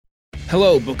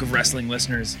Hello, Book of Wrestling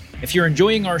listeners. If you're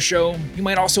enjoying our show, you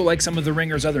might also like some of The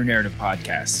Ringer's other narrative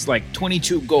podcasts, like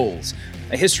 22 Goals,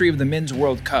 A History of the Men's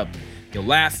World Cup. You'll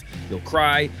laugh, you'll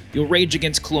cry, you'll rage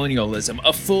against colonialism,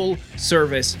 a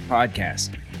full-service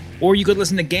podcast. Or you could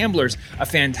listen to Gamblers, a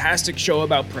fantastic show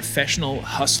about professional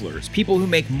hustlers, people who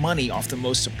make money off the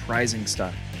most surprising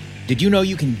stuff. Did you know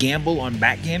you can gamble on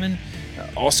backgammon?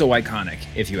 Also iconic,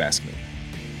 if you ask me.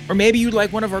 Or maybe you'd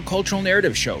like one of our cultural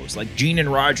narrative shows, like Gene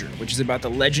and Roger, which is about the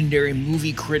legendary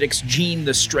movie critics Gene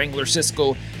the Strangler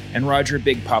Siskel and Roger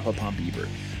Big Papa Pump Ebert.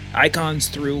 Icons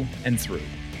through and through.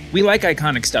 We like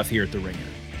iconic stuff here at The Ringer,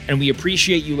 and we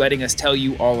appreciate you letting us tell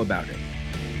you all about it.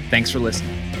 Thanks for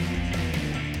listening.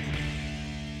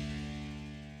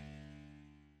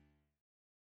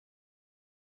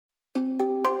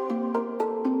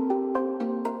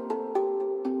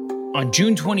 On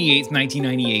June 28,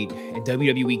 1998, at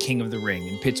WWE King of the Ring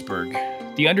in Pittsburgh,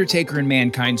 The Undertaker and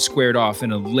Mankind squared off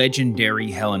in a legendary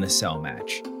Hell in a Cell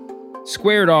match.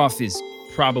 Squared off is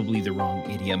probably the wrong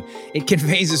idiom. It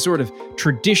conveys a sort of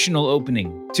traditional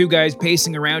opening. Two guys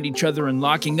pacing around each other and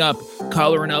locking up,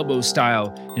 collar and elbow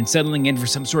style, and settling in for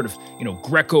some sort of,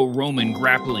 Greco-Roman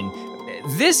grappling.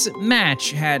 This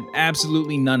match had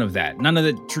absolutely none of that. None of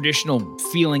the traditional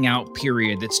feeling out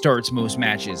period that starts most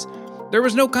matches. There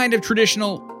was no kind of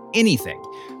traditional anything.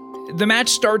 The match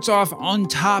starts off on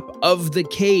top of the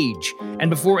cage, and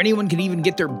before anyone could even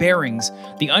get their bearings,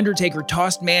 The Undertaker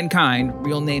tossed Mankind,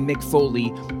 real name Mick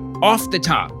Foley, off the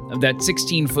top of that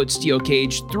 16-foot steel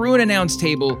cage, through an announce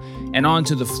table, and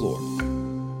onto the floor.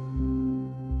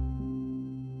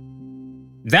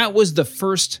 That was the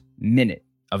first minute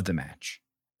of the match.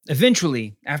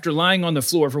 Eventually, after lying on the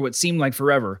floor for what seemed like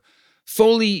forever,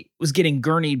 Foley was getting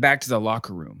gurneyed back to the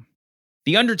locker room.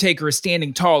 The Undertaker is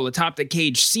standing tall atop the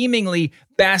cage, seemingly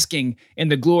basking in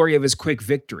the glory of his quick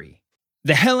victory.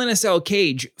 The Hell in a Cell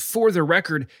cage, for the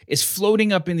record, is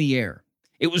floating up in the air.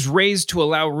 It was raised to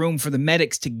allow room for the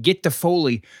medics to get to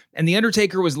Foley, and the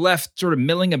Undertaker was left sort of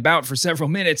milling about for several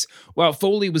minutes while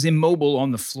Foley was immobile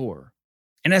on the floor.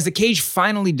 And as the cage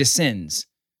finally descends,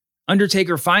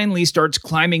 Undertaker finally starts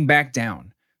climbing back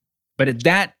down. But at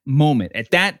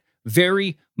that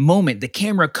very moment, the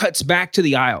camera cuts back to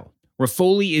the aisle, where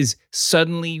Foley is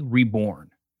suddenly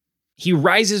reborn. He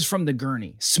rises from the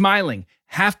gurney, smiling,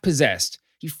 half-possessed.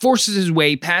 He forces his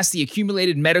way past the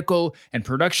accumulated medical and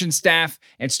production staff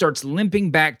and starts limping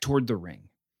back toward the ring.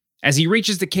 As he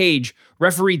reaches the cage,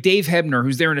 referee Dave Hebner,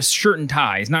 who's there in a shirt and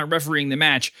tie, is not refereeing the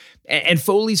match, and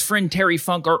Foley's friend Terry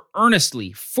Funk are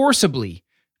earnestly, forcibly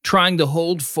trying to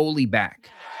hold Foley back.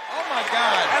 Oh my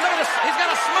God. And notice, he's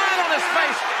got a smile on his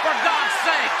face, for God's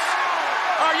sakes.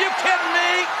 Are you kidding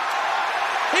me?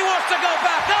 He wants to go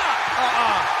back up.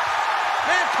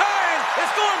 Mankind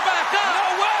is going back up.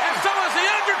 No way. And so is The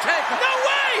Undertaker. No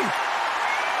way.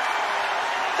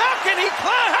 How can he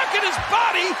climb? How can his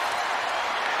body?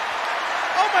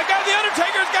 Oh my God, The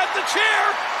Undertaker's got the chair.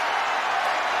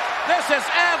 This is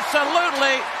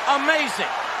absolutely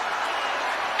amazing.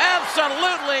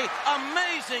 Absolutely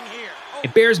amazing here.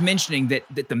 It bears mentioning that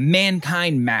the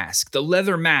Mankind mask, the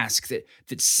leather mask that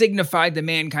signified the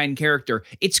Mankind character,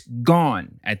 it's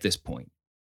gone at this point.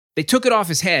 They took it off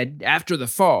his head after the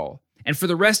fall, and for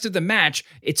the rest of the match,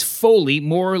 it's Foley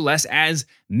more or less as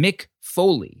Mick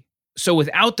Foley. So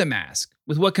without the mask,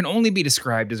 with what can only be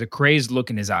described as a crazed look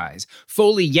in his eyes,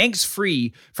 Foley yanks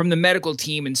free from the medical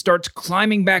team and starts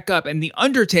climbing back up, and The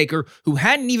Undertaker, who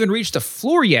hadn't even reached the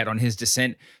floor yet on his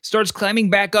descent, starts climbing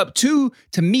back up too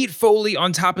to meet Foley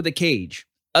on top of the cage.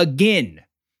 Again.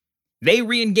 They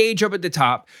re-engage up at the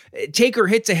top. Taker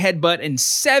hits a headbutt, and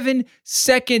 7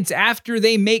 seconds after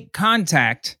they make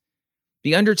contact,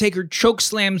 The Undertaker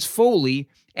chokeslams Foley,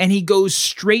 and he goes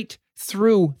straight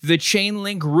through the chain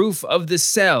link roof of the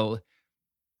cell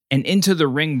and into the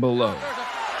ring below.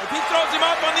 If he throws him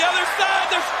up on the other side,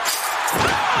 there's... Oh!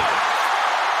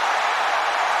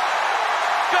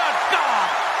 Good God!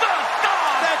 Good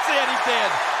God! That's it, he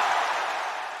did.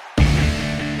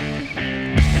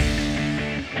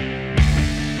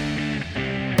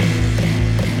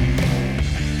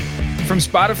 From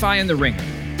Spotify and The Ringer,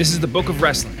 this is the Book of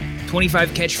Wrestling, 25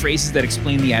 catchphrases that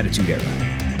explain the Attitude Era.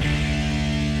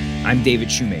 I'm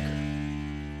David Shoemaker.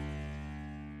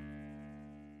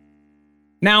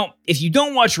 Now, if you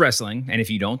don't watch wrestling, and if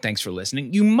you don't, thanks for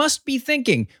listening, you must be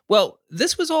thinking, well,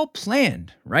 this was all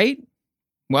planned, right?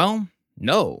 Well,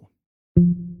 no.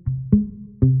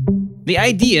 The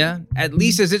idea, at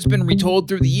least as it's been retold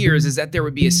through the years, is that there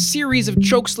would be a series of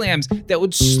chokeslams that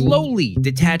would slowly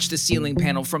detach the ceiling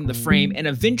panel from the frame, and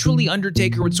eventually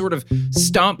Undertaker would sort of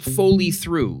stomp Foley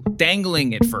through,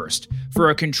 dangling at first, for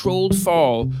a controlled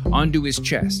fall onto his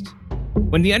chest.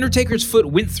 When The Undertaker's foot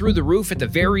went through the roof at the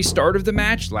very start of the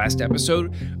match, last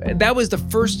episode, that was the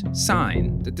first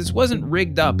sign that this wasn't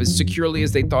rigged up as securely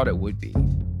as they thought it would be.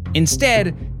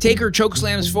 Instead, Taker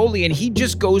chokeslams Foley and he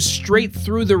just goes straight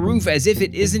through the roof as if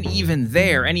it isn't even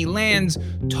there, and he lands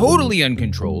totally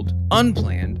uncontrolled,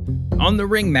 unplanned, on the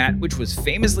ring mat, which was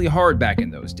famously hard back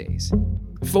in those days.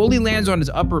 Foley lands on his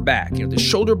upper back, the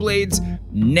shoulder blades,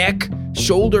 neck,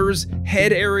 shoulders,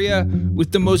 head area,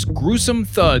 with the most gruesome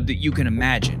thud that you can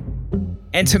imagine.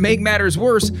 And to make matters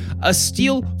worse, a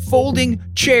steel folding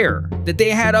chair that they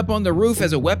had up on the roof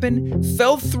as a weapon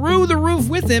fell through the roof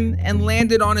with him and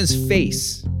landed on his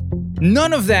face.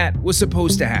 None of that was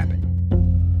supposed to happen.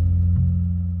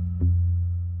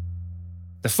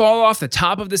 The fall off the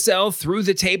top of the cell through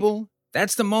the table,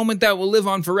 that's the moment that will live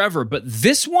on forever. But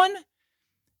this one?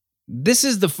 This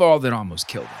is the fall that almost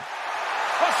killed him.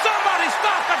 Well, somebody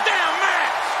stop the damn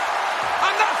match!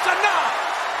 Enough's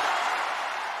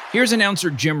enough! Here's announcer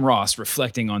Jim Ross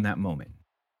reflecting on that moment.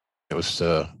 It was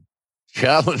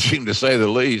challenging to say the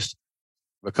least,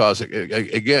 because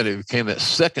again, it became that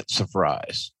second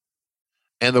surprise.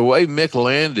 And the way Mick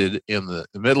landed in the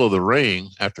middle of the ring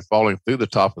after falling through the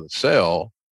top of the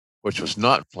cell, which was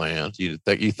not planned, you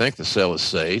think the cell is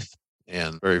safe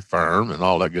and very firm and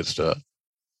all that good stuff,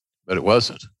 but it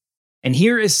wasn't. And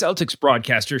here is Celtics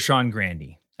broadcaster Sean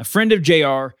Grandy, a friend of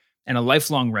JR and a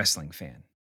lifelong wrestling fan.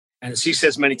 And as he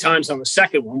says many times on the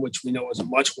second one, which we know was a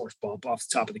much worse bump off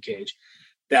the top of the cage,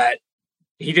 that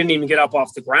he didn't even get up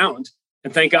off the ground.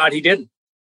 And thank God he didn't,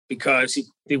 because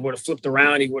he would have flipped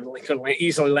around. He could have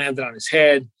easily landed on his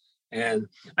head. And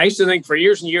I used to think for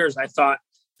years and years, I thought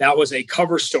that was a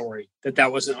cover story,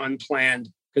 that was an unplanned,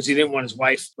 because he didn't want his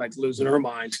wife losing her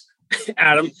mind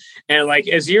at him. And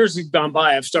as years have gone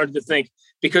by, I've started to think,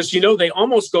 because, they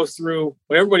almost go through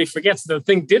where everybody forgets the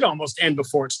thing did almost end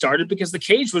before it started, because the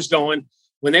cage was going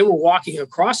when they were walking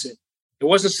across it. It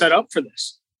wasn't set up for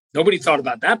this. Nobody thought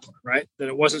about that part, right? That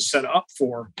it wasn't set up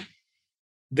for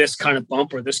this kind of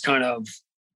bump or this kind of,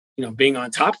 being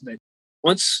on top of it.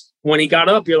 When he got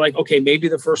up, you're like, okay, maybe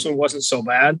the first one wasn't so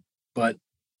bad, but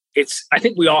I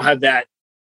think we all have that,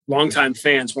 longtime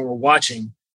fans, when we're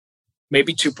watching,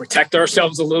 maybe to protect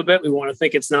ourselves a little bit. We want to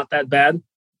think it's not that bad,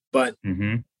 but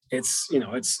it's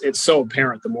so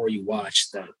apparent the more you watch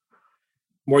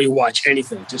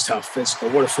anything, just what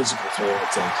a physical throw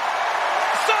it takes.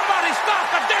 Somebody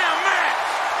stop the damn match!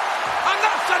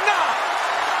 Enough's enough!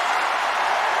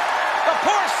 The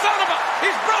poor son of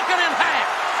he's broken in half!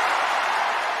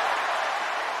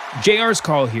 JR's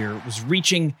call here was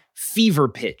reaching fever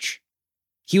pitch.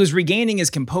 He was regaining his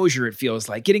composure, it feels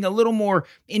like, getting a little more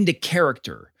into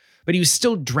character, but he was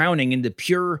still drowning in the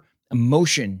pure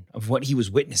emotion of what he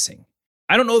was witnessing.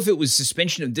 I don't know if it was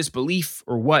suspension of disbelief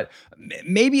or what.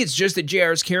 Maybe it's just that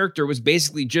JR's character was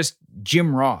basically just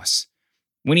Jim Ross.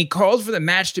 When he called for the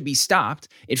match to be stopped,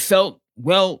 it felt,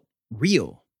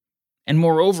 real. And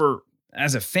moreover,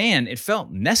 as a fan, it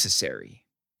felt necessary.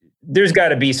 There's got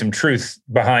to be some truth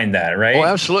behind that, right? Oh,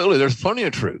 absolutely. There's plenty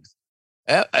of truth.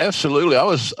 Absolutely. I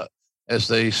was, as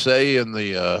they say in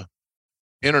the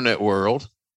internet world,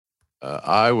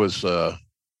 I was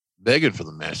begging for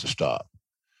the match to stop.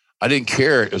 I didn't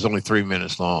care. It was only 3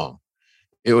 minutes long.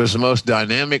 It was the most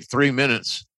dynamic 3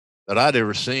 minutes that I'd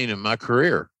ever seen in my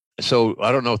career. So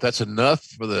I don't know if that's enough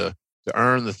to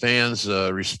earn the fans'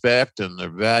 respect and their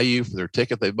value for their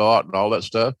ticket they bought and all that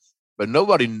stuff. But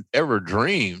nobody ever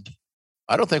dreamed.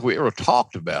 I don't think we ever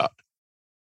talked about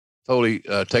Foley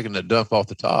taking that dump off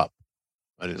the top.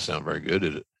 That didn't sound very good,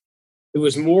 did it? It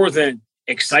was more than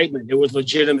excitement. It was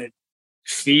legitimate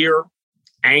fear,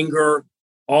 anger,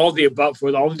 all the above,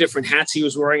 with all the different hats he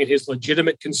was wearing, and his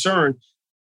legitimate concern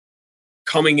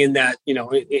coming in that,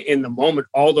 in the moment,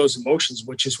 all those emotions,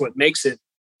 which is what makes it.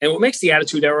 And what makes the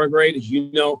Attitude Era great is,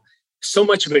 so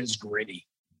much of it is gritty,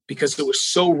 because it was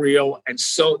so real. And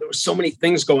there were so many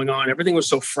things going on. Everything was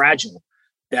so fragile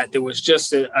that there was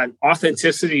just an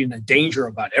authenticity and a danger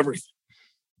about everything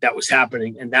that was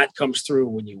happening. And that comes through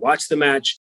when you watch the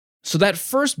match. So that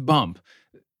first bump,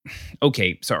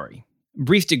 okay, sorry,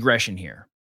 brief digression here.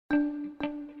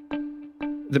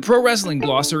 The Pro Wrestling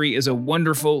Glossary is a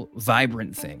wonderful,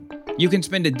 vibrant thing. You can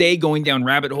spend a day going down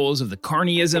rabbit holes of the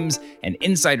carnyisms and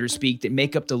insider speak that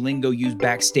make up the lingo used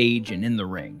backstage and in the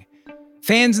ring.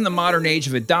 Fans in the modern age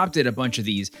have adopted a bunch of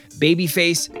these.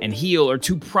 Babyface and heel are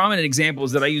two prominent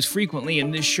examples that I use frequently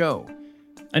in this show.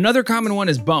 Another common one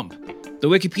is bump. The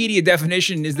Wikipedia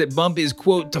definition is that bump is,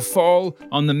 quote, to fall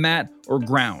on the mat or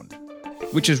ground,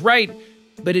 which is right,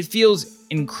 but it feels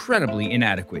incredibly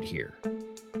inadequate here.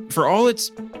 For all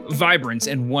its vibrance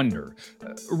and wonder,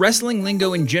 wrestling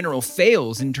lingo in general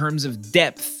fails in terms of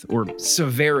depth or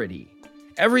severity.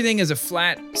 Everything is a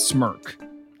flat smirk,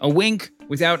 a wink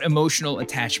without emotional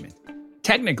attachment.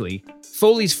 Technically,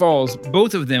 Foley's falls,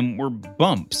 both of them were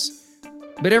bumps.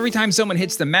 But every time someone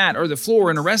hits the mat or the floor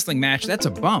in a wrestling match, that's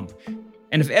a bump.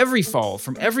 And if every fall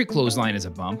from every clothesline is a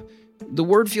bump, the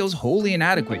word feels wholly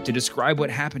inadequate to describe what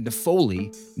happened to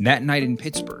Foley that night in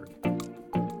Pittsburgh.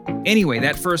 Anyway,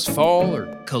 that first fall or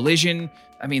collision,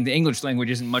 the English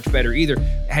language isn't much better either,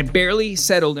 had barely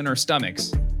settled in our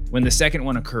stomachs when the second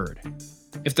one occurred.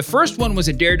 If the first one was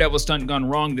a daredevil stunt gone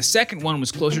wrong, the second one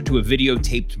was closer to a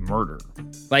videotaped murder.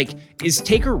 Like, is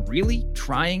Taker really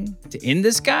trying to end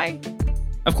this guy?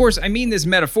 Of course, I mean this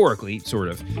metaphorically, sort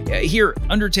of. Here,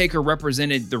 Undertaker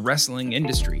represented the wrestling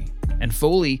industry, and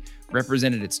Foley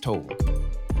represented its toll.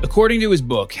 According to his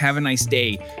book, Have a Nice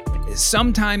Day,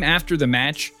 sometime after the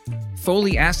match,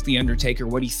 Foley asked The Undertaker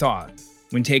what he thought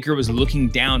when Taker was looking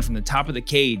down from the top of the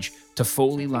cage to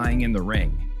Foley lying in the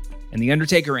ring. And The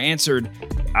Undertaker answered,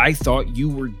 "I thought you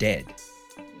were dead."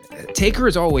 Taker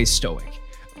is always stoic,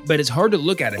 but it's hard to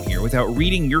look at him here without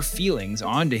reading your feelings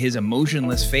onto his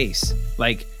emotionless face.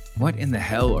 Like, what in the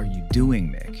hell are you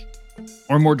doing, Mick?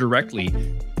 Or more directly,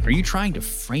 are you trying to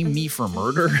frame me for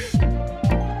murder?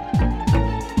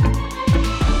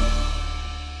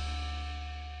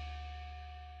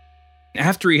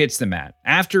 After he hits the mat,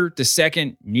 after the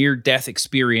second near-death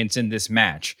experience in this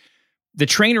match, the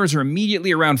trainers are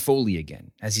immediately around Foley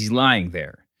again as he's lying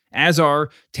there, as are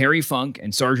Terry Funk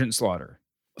and Sergeant Slaughter.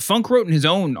 Funk wrote in his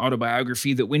own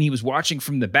autobiography that when he was watching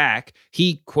from the back,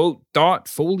 he, quote, thought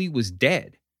Foley was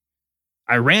dead.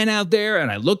 "I ran out there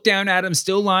and I looked down at him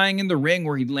still lying in the ring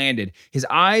where he'd landed. His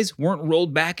eyes weren't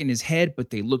rolled back in his head, but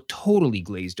they looked totally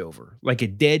glazed over, like a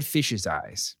dead fish's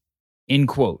eyes." End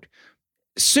quote.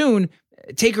 Soon,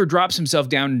 Taker drops himself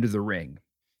down into the ring.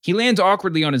 He lands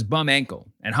awkwardly on his bum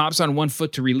ankle and hops on one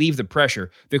foot to relieve the pressure.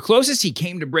 The closest he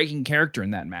came to breaking character in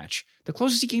that match. The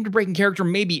closest he came to breaking character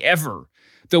maybe ever.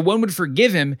 Though one would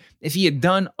forgive him if he had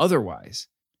done otherwise.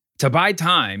 To buy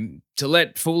time, to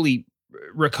let Foley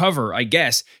recover, I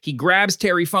guess, he grabs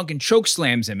Terry Funk and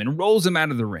chokeslams him and rolls him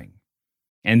out of the ring.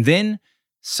 And then,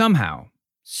 somehow,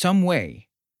 some way,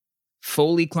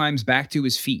 Foley climbs back to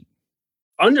his feet.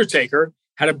 Undertaker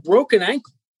had a broken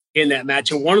ankle in that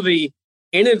match, and one of the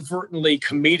inadvertently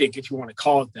comedic, if you want to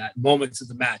call it that, moments of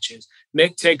the match is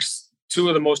Mick takes two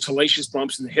of the most hellacious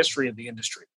bumps in the history of the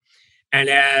industry. And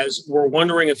as we're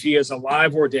wondering if he is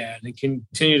alive or dead and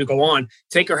continue to go on,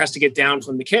 Taker has to get down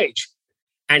from the cage.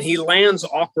 And he lands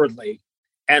awkwardly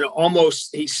and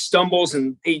almost he stumbles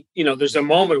and there's a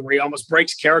moment where he almost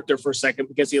breaks character for a second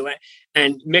because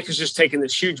and Mick is just taking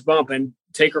this huge bump and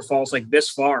Taker falls like this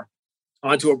far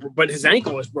onto but his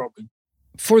ankle is broken.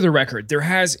 For the record, there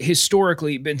has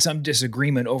historically been some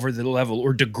disagreement over the level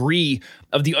or degree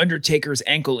of The Undertaker's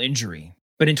ankle injury.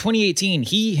 But in 2018,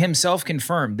 he himself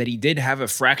confirmed that he did have a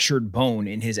fractured bone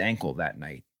in his ankle that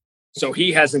night. So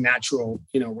he has a natural,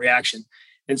 reaction.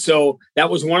 And so that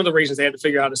was one of the reasons they had to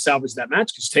figure out how to salvage that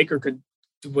match because Taker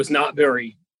was not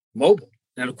very mobile.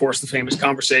 And of course, the famous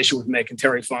conversation with Mick and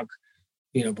Terry Funk,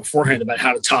 beforehand about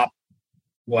how to top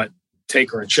what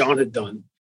Taker and Shawn had done.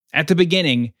 At the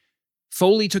beginning,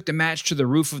 Foley took the match to the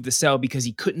roof of the cell because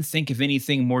he couldn't think of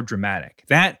anything more dramatic.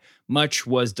 That much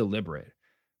was deliberate.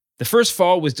 The first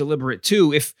fall was deliberate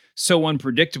too, if so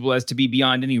unpredictable as to be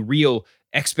beyond any real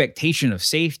expectation of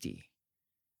safety.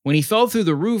 When he fell through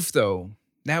the roof, though,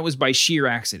 that was by sheer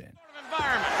accident.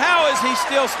 How is he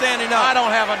still standing up? I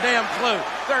don't have a damn clue.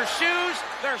 There's shoes,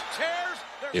 there's chairs.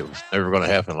 It was never going to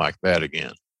happen like that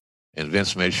again. And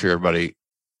Vince made sure everybody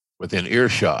within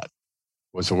earshot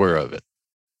was aware of it.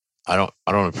 I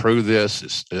don't approve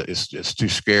this. It's too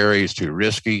scary. It's too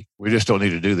risky. We just don't need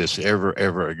to do this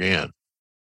ever again.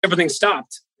 Everything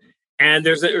stopped. And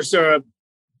there's a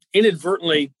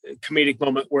inadvertently comedic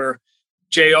moment where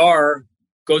JR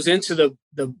goes into the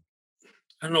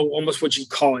I don't know almost what you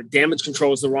call it. Damage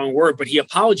control is the wrong word, but he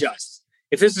apologizes.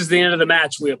 If this is the end of the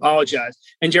match, we apologize.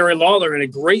 And Jerry Lawler, in a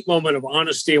great moment of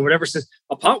honesty or whatever, says,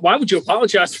 why would you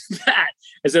apologize for that?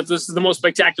 As if this is the most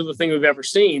spectacular thing we've ever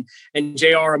seen. And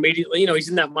JR immediately, he's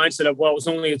in that mindset of, well, it was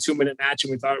only a 2-minute match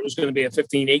and we thought it was going to be a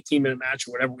 15, 18-minute match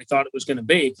or whatever we thought it was going to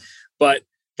be. But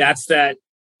that's that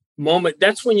moment.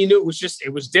 That's when you knew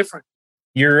it was different.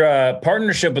 Your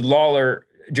partnership with Lawler,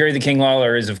 Jerry the King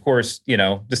Lawler, is, of course,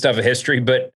 the stuff of history,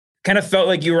 but kind of felt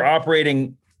like you were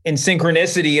operating in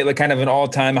synchronicity at kind of an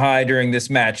all-time high during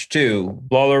this match, too.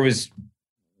 Lawler was,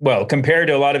 compared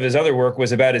to a lot of his other work,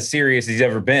 was about as serious as he's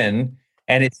ever been.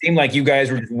 And it seemed like you guys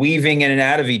were weaving in and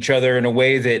out of each other in a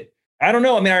way that I don't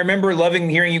know. I mean, I remember loving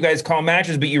hearing you guys call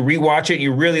matches, but you rewatch it,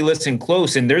 you really listen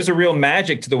close, and there's a real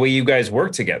magic to the way you guys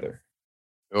work together.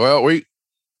 Well, we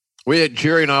had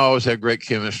Jerry and I always had great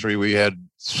chemistry. We had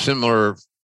similar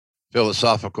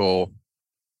philosophical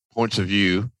points of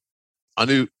view. I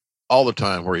knew all the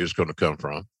time where he was going to come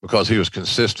from because he was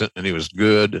consistent and he was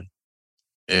good.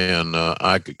 And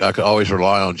I could always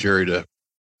rely on Jerry to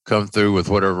come through with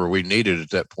whatever we needed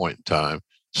at that point in time.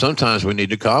 Sometimes we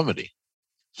needed comedy.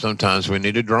 Sometimes we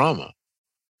needed drama.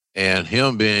 And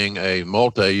him being a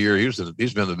multi-year, he's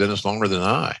been in the business longer than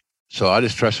I. So I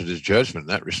just trusted his judgment in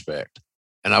that respect.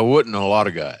 And I wouldn't know a lot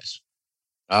of guys.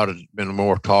 I would have been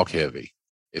more talk heavy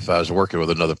if I was working with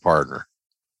another partner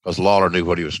because Lawler knew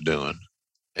what he was doing.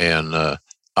 And I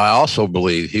also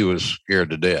believe he was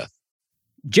scared to death.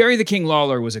 Jerry the King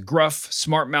Lawler was a gruff,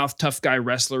 smart-mouthed, tough guy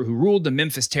wrestler who ruled the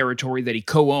Memphis territory that he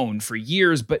co-owned for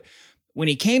years, but when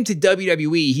he came to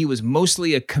WWE, he was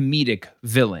mostly a comedic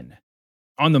villain.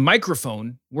 On the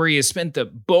microphone, where he has spent the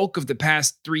bulk of the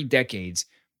past 3 decades,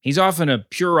 he's often a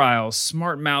puerile,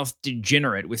 smart-mouthed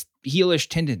degenerate with heelish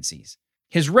tendencies.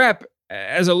 His rep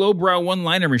as a lowbrow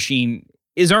one-liner machine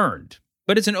is earned,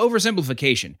 but it's an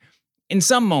oversimplification. In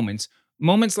some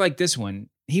moments like this one,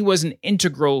 he was an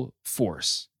integral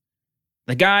force.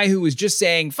 The guy who was just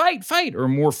saying, fight, fight, or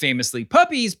more famously,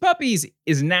 puppies, puppies,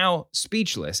 is now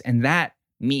speechless, and that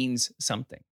means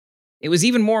something. It was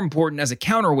even more important as a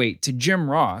counterweight to Jim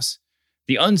Ross,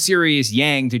 the unserious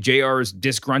yang to JR's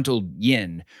disgruntled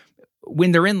yin.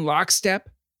 When they're in lockstep,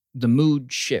 the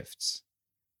mood shifts.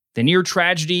 The near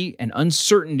tragedy and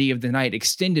uncertainty of the night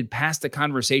extended past the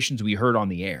conversations we heard on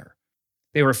the air.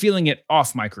 They were feeling it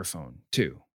off microphone,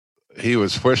 too. He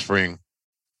was whispering,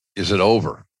 is it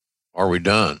over? Are we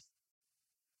done?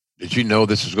 Did you know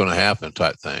this was going to happen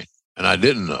type thing? And I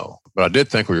didn't know, but I did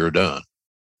think we were done.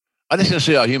 I just didn't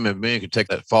see how a human being could take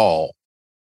that fall.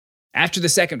 After the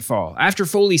second fall, after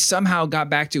Foley somehow got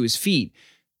back to his feet,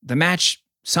 the match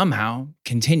somehow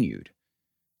continued.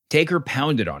 Taker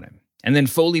pounded on him, and then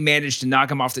Foley managed to knock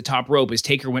him off the top rope as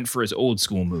Taker went for his old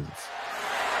school move.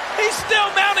 He's still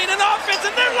mounting an offense,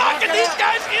 and they're locking these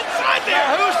guys inside there.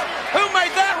 Who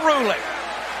made that ruling?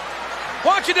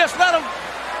 Watch you just let him.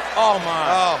 Oh, my.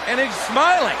 Oh. And he's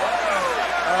smiling.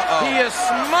 Uh-oh. He is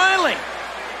smiling.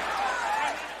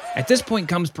 At this point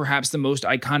comes perhaps the most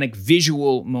iconic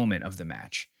visual moment of the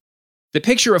match. The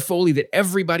picture of Foley that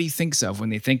everybody thinks of when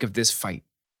they think of this fight.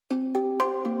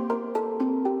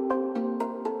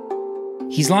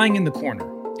 He's lying in the corner,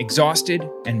 exhausted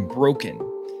and broken,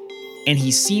 and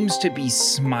he seems to be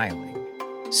smiling.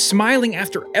 Smiling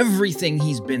after everything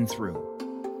he's been through.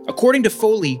 According to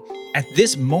Foley, at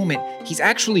this moment, he's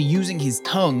actually using his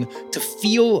tongue to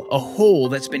feel a hole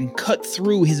that's been cut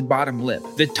through his bottom lip.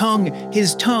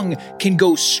 His tongue can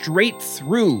go straight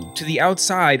through to the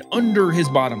outside under his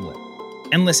bottom lip.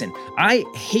 And listen, I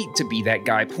hate to be that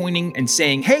guy pointing and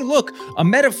saying, hey, look, a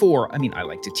metaphor. I mean, I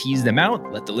like to tease them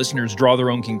out, let the listeners draw their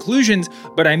own conclusions,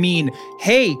 but I mean,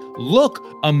 hey, look,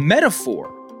 a metaphor.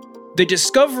 The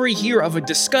discovery here of a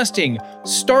disgusting,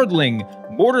 startling,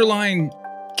 borderline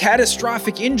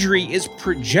catastrophic injury is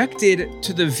projected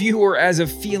to the viewer as a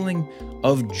feeling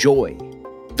of joy.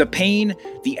 The pain,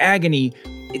 the agony,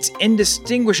 it's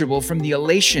indistinguishable from the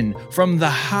elation, from the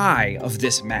high of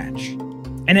this match.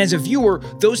 And as a viewer,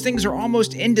 those things are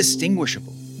almost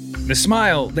indistinguishable. The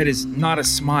smile that is not a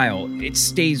smile, it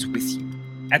stays with you.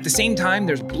 At the same time,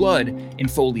 there's blood in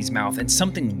Foley's mouth and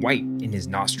something white in his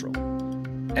nostril.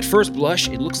 At first blush,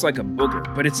 it looks like a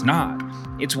booger, but it's not.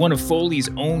 It's one of Foley's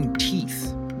own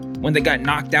teeth. One that got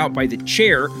knocked out by the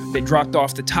chair that dropped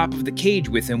off the top of the cage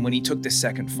with him when he took the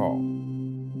second fall.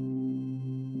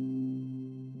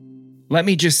 Let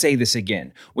me just say this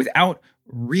again. Without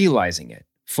realizing it,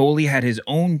 Foley had his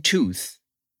own tooth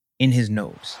in his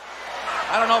nose.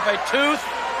 I don't know if a tooth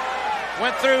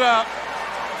went through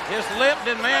his lip,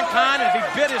 did mankind, if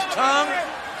he bit his tongue.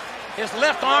 His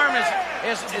left arm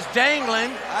is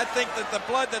dangling. I think that the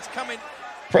blood that's coming...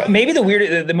 Maybe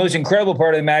the most incredible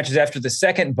part of the match is after the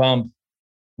second bump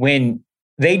when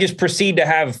they just proceed to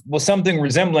have, something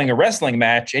resembling a wrestling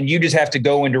match, and you just have to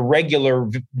go into regular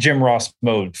Jim Ross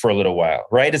mode for a little while,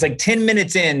 right? It's like 10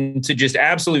 minutes into just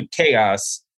absolute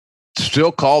chaos.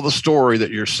 Still call the story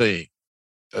that you're seeing.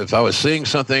 If I was seeing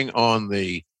something on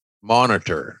the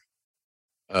monitor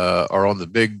or on the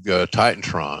big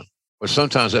Titantron, but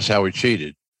sometimes that's how we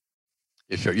cheated.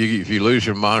 If you lose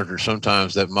your monitor,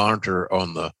 sometimes that monitor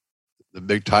on the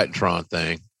big Titantron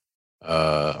thing,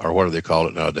 or what do they call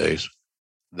it nowadays,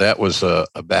 that was a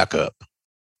backup.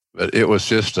 But it was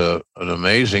just an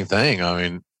amazing thing. I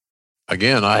mean,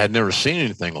 again, I had never seen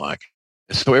anything like it.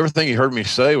 So everything you heard me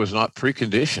say was not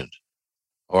preconditioned.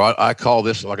 Or I call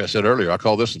this, like I said earlier, I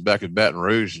call this back in Baton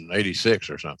Rouge in '86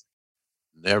 or something.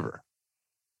 Never.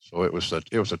 So it was tough.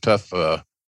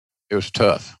 It was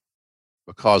tough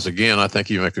because, again, I think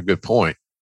you make a good point.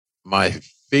 My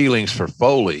feelings for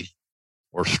Foley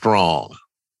were strong,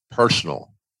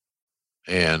 personal,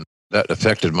 and that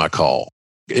affected my call.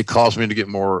 It caused me to get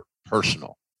more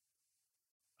personal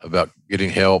about getting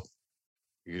help,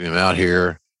 getting him out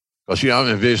here. Because, I'm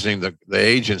envisioning the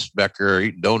agents back there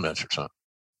eating donuts or something.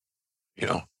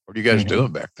 What are you guys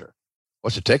doing back there?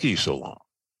 What's it taking you so long?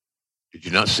 Did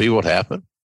you not see what happened?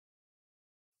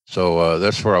 So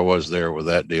that's where I was there with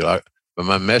that deal. But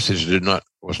my message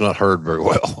was not heard very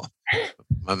well.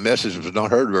 My message was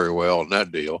not heard very well in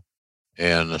that deal.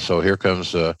 And so here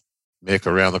comes Mick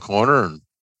around the corner, and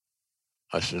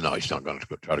I said, no, he's not going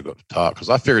to try to go to the top. Because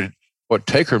I figured what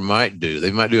Taker might do,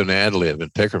 they might do an ad lib,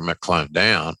 and Taker might climb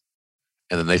down,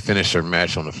 and then they finish their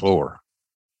match on the floor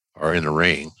or in the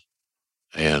ring.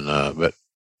 And but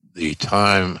the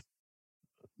time,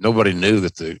 nobody knew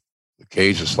that the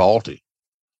cage was faulty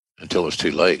until it was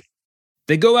too late.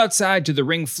 They go outside to the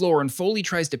ring floor, and Foley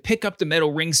tries to pick up the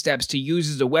metal ring steps to use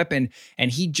as a weapon, and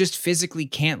he just physically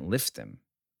can't lift them.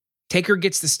 Taker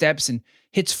gets the steps and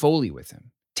hits Foley with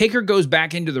them. Taker goes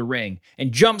back into the ring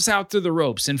and jumps out through the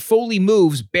ropes, and Foley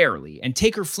moves barely, and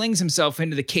Taker flings himself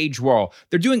into the cage wall.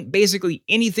 They're doing basically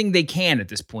anything they can at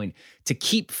this point to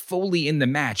keep Foley in the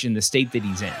match in the state that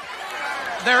he's in.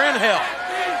 They're in hell.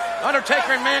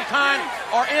 Undertaker and Mankind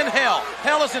are in hell.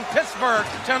 Hell is in Pittsburgh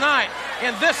tonight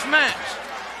in this match.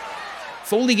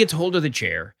 Foley gets hold of the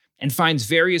chair and finds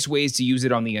various ways to use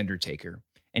it on the Undertaker,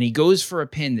 and he goes for a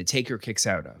pin that Taker kicks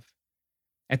out of.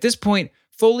 At this point,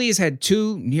 Foley has had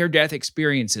 2 near-death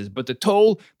experiences, but the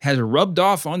toll has rubbed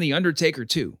off on the Undertaker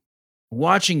too.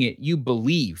 Watching it, you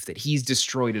believe that he's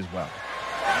destroyed as well.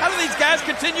 How do these guys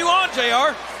continue on,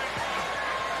 JR?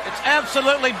 It's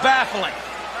absolutely baffling.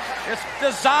 It's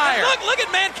desire. Look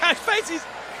at Mankind's face. He's,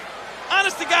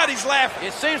 honest to God, he's laughing.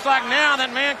 It seems like now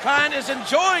that Mankind is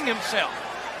enjoying himself.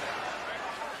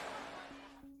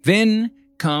 Then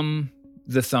come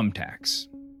the thumbtacks.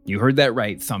 You heard that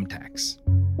right, thumbtacks.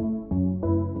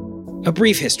 A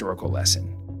brief historical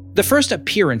lesson. The first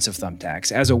appearance of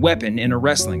thumbtacks as a weapon in a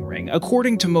wrestling ring,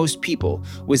 according to most people,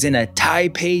 was in a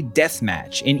Taipei death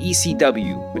match in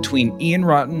ECW between Ian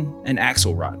Rotten and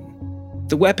Axel Rotten.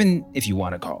 The weapon, if you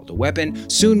want to call it a weapon,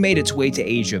 soon made its way to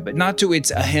Asia, but not to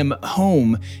its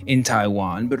home in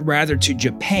Taiwan, but rather to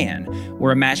Japan,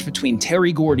 where a match between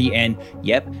Terry Gordy and,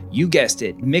 yep, you guessed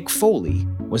it, Mick Foley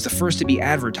was the first to be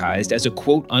advertised as a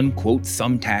quote-unquote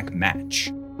thumbtack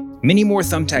match. Many more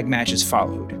thumbtack matches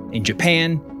followed, in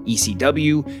Japan,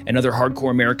 ECW, and other hardcore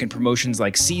American promotions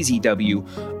like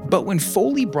CZW, but when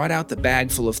Foley brought out the bag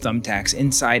full of thumbtacks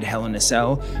inside Hell in a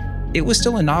Cell, it was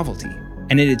still a novelty,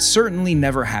 and it had certainly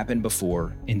never happened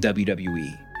before in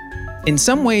WWE. In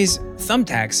some ways,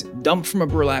 thumbtacks, dumped from a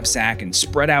burlap sack and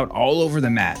spread out all over the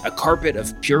mat, a carpet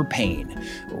of pure pain,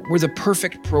 were the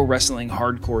perfect pro wrestling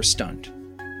hardcore stunt.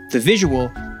 The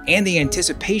visual, and the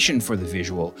anticipation for the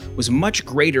visual, was much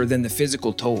greater than the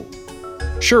physical toll.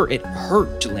 Sure, it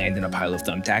hurt to land in a pile of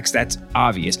thumbtacks, that's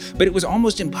obvious, but it was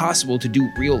almost impossible to do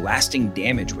real lasting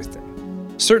damage with them.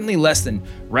 Certainly less than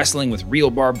wrestling with real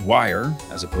barbed wire,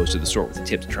 as opposed to the sort with the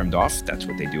tips trimmed off, that's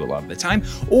what they do a lot of the time,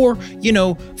 or,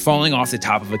 falling off the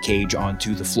top of a cage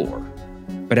onto the floor.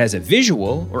 But as a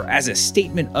visual, or as a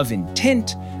statement of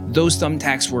intent, those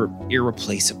thumbtacks were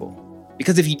irreplaceable.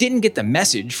 Because if you didn't get the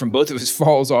message from both of his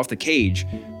falls off the cage,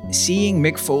 seeing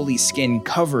Mick Foley's skin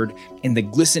covered in the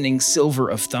glistening silver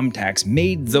of thumbtacks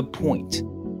made the point.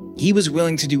 He was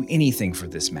willing to do anything for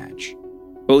this match,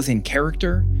 both in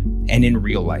character and in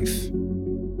real life.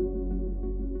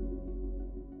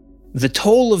 The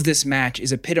toll of this match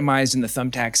is epitomized in the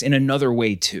thumbtacks in another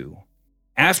way too.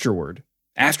 Afterward,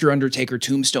 after Undertaker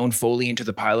tombstoned Foley into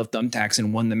the pile of thumbtacks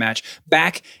and won the match,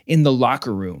 back in the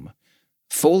locker room,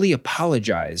 Foley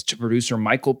apologized to producer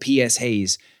Michael P.S.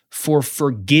 Hayes for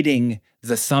forgetting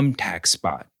the thumbtack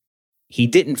spot. He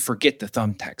didn't forget the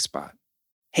thumbtack spot.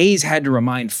 Hayes had to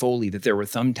remind Foley that there were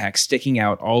thumbtacks sticking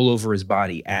out all over his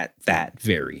body at that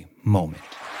very moment.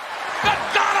 But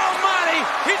God Almighty,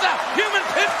 he's a human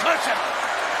pincushion.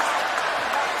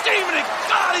 Demon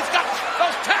God, he's got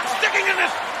those tacks sticking in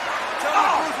his...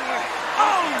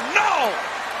 Oh no!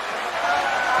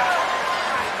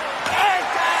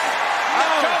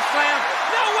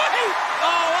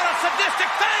 Sadistic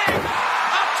thing!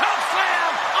 A toe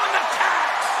slam on the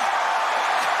tacks!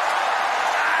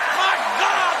 My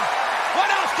God! What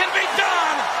else can be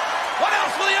done? What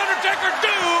else will The Undertaker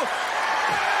do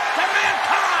to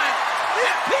Mankind?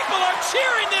 People are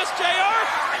cheering this, JR.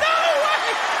 No way!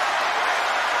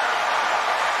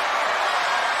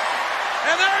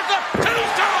 And there's the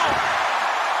tombstone!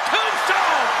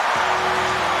 Tombstone!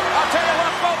 I'll tell you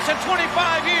what, folks, in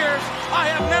 25 years, I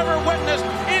have never witnessed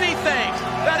anything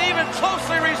that even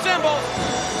closely resembles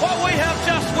what we have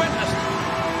just witnessed.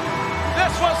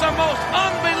 This was the most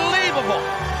unbelievable.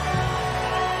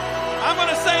 I'm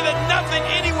going to say that nothing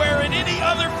anywhere in any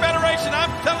other federation, I'm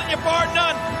telling you, bar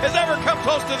none, has ever come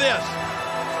close to this.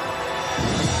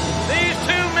 These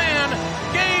two men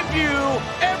gave you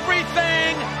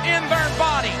everything in their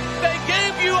body. They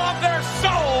gave you of their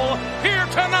soul here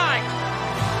tonight.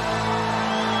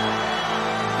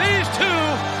 These two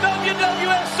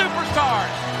WWF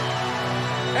superstars.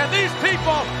 And these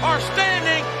people are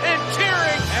standing and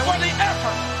cheering for the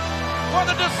effort, for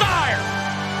the desire,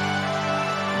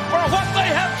 for what they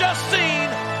have just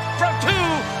seen from two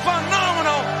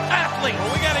phenomenal athletes.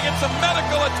 Well, we got to get some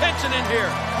medical attention in here.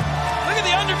 Look at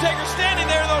the Undertaker standing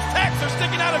there. Those tacks are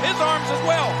sticking out of his arms as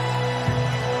well.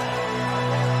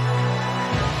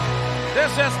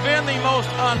 This has been the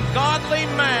most ungodly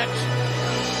match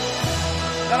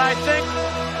that I think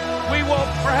we will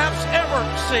perhaps ever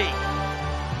see.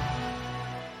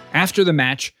 After the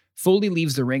match, Foley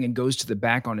leaves the ring and goes to the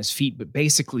back on his feet, but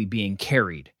basically being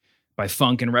carried by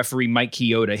Funk and referee Mike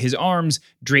Chioda, his arms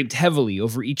draped heavily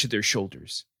over each of their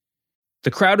shoulders.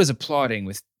 The crowd is applauding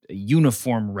with a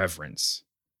uniform reverence.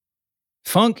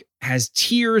 Funk has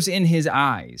tears in his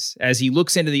eyes as he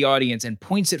looks into the audience and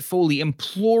points at Foley,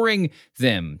 imploring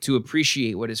them to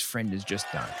appreciate what his friend has just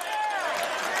done.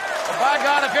 Well, by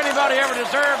God, if anybody ever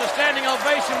deserved a standing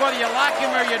ovation, whether you like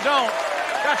him or you don't,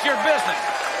 that's your business.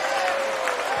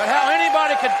 But how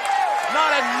anybody could not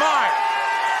admire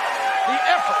the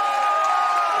effort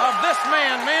of this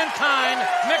man, Mankind,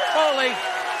 Mick Foley,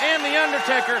 and The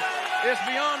Undertaker is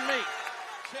beyond me.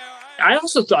 I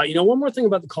also thought, one more thing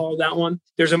about the call of that one,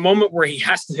 there's a moment where he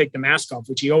has to take the mask off,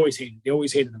 which he always hated. He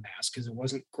always hated the mask because it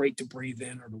wasn't great to breathe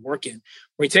in or to work in,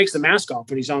 where he takes the mask off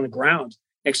and he's on the ground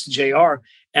next to JR,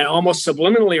 and almost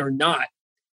subliminally or not,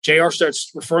 JR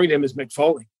starts referring to him as Mick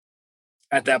Foley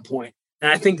at that point.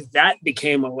 And I think that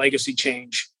became a legacy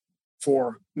change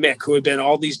for Mick, who had been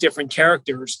all these different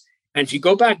characters. And if you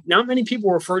go back, not many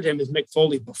people referred to him as Mick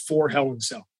Foley before Hell in a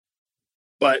Cell.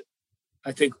 But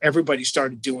I think everybody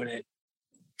started doing it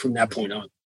from that point on.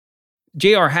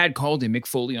 JR had called him Mick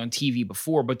Foley on TV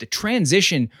before, but the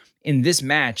transition in this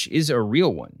match is a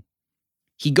real one.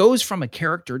 He goes from a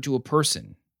character to a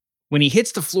person. When he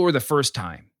hits the floor the first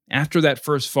time, after that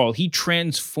first fall, he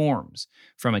transforms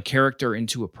from a character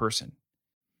into a person.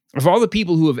 Of all the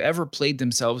people who have ever played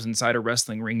themselves inside a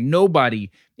wrestling ring,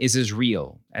 nobody is as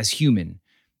real, as human,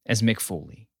 as Mick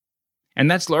Foley.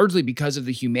 And that's largely because of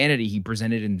the humanity he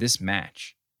presented in this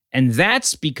match. And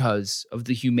that's because of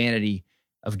the humanity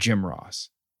of Jim Ross.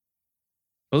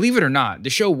 Believe it or not, the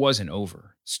show wasn't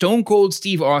over. Stone Cold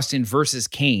Steve Austin versus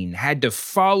Kane had to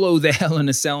follow the Hell in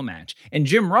a Cell match, and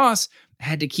Jim Ross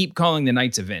had to keep calling the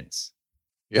night's events.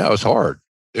 Yeah, it was hard.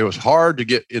 It was hard to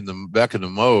get back in the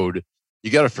mode. You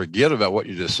got to forget about what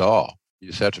you just saw. You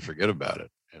just have to forget about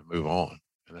it and move on.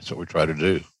 And that's what we try to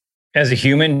do. As a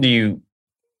human, do you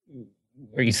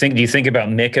think about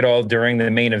Mick at all during the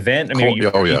main event? I mean,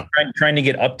 are you trying to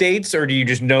get updates, or do you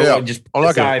just know? Yeah. Just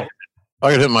I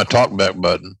could hit my talk back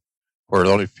button, where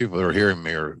the only people that are hearing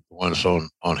me are the ones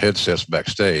on headsets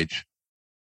backstage.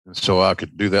 And so I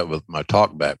could do that with my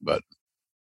talk back button.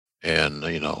 And,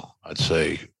 I'd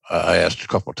say, I asked a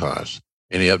couple of times,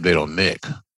 any update on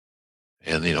Mick?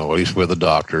 And, he's with the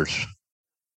doctors.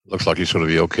 Looks like he's going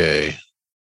to be okay,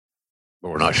 but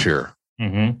we're not sure.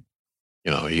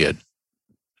 Mm-hmm. He had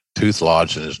tooth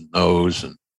lodged in his nose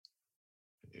and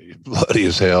he's bloody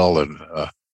as hell. And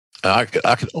I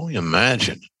could only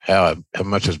imagine how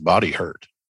much his body hurt.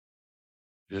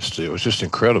 It was just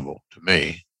incredible to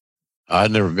me.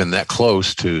 I'd never been that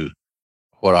close to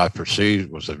what I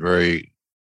perceived was a very,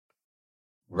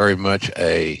 very much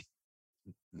a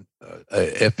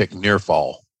epic near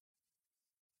fall.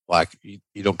 Like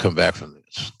you don't come back from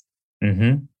this.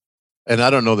 Mm-hmm. And I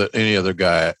don't know that any other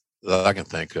guy that I can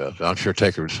think of, I'm sure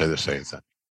Taker would say the same thing,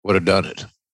 would have done it.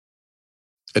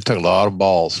 It took a lot of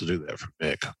balls to do that for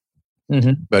Mick.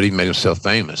 Mm-hmm. But he made himself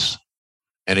famous.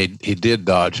 And he did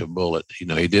dodge a bullet. He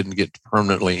didn't get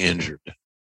permanently injured,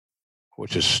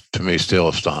 which is, to me, still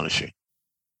astonishing.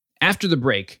 After the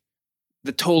break,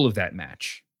 the toll of that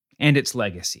match and its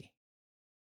legacy.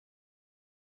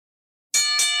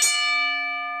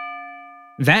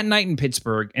 That night in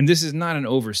Pittsburgh, and this is not an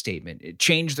overstatement, it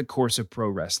changed the course of pro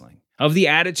wrestling, of the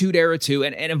Attitude Era too,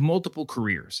 and of multiple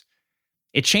careers.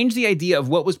 It changed the idea of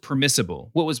what was permissible,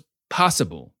 what was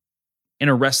possible in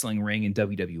a wrestling ring in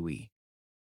WWE.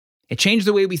 It changed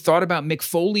the way we thought about Mick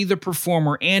Foley, the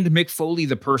performer, and Mick Foley,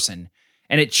 the person.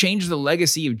 And it changed the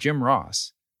legacy of Jim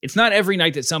Ross. It's not every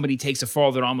night that somebody takes a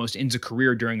fall that almost ends a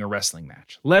career during a wrestling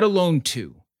match, let alone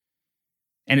two.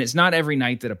 And it's not every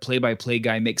night that a play-by-play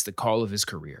guy makes the call of his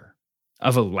career,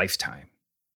 of a lifetime.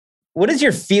 What is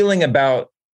your feeling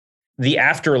about the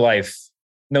afterlife,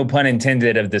 no pun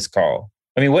intended, of this call?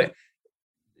 I mean, what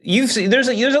you've seen, there's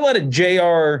a lot of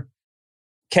JR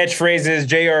catchphrases,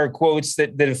 JR quotes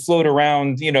that float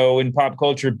around, in pop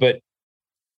culture. But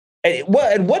at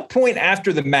what point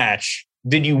after the match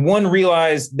did you, one,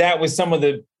 realize that was some of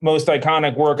the most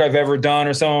iconic work I've ever done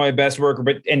or some of my best work?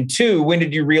 And two, when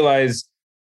did you realize,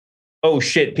 oh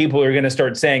shit, people are going to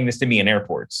start saying this to me in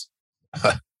airports?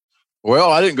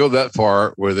 Well, I didn't go that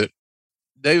far with it.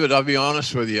 David, I'll be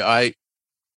honest with you. I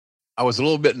was a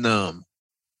little bit numb.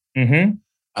 Mm-hmm.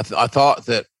 I thought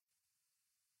that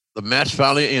the match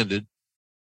finally ended,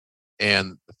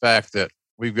 and the fact that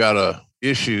we've got a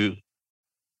issue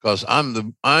because I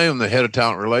am the head of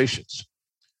talent relations.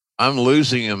 I'm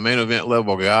losing a main event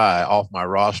level guy off my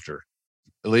roster,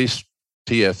 at least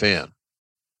TFN.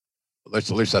 At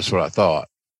least that's what I thought.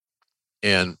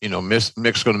 And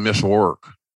Mick's going to miss work.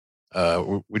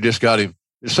 We just got him.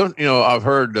 I've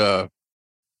heard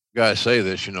guys say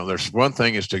this. There's one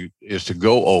thing is to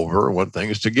go over, one thing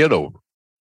is to get over.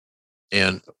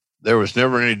 And there was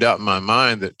never any doubt in my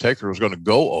mind that Taker was going to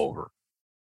go over.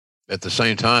 At the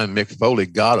same time, Mick Foley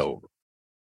got over.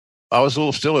 I was a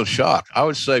little still in shock. I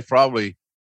would say probably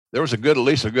there was at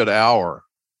least a good hour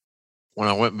when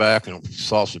I went back and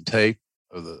saw some tape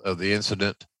of the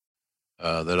incident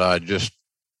that I just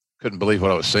couldn't believe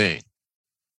what I was seeing.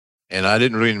 And I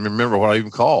didn't really remember what I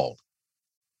even called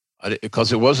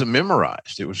because it wasn't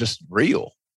memorized. It was just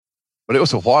real. But it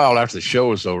was a while after the show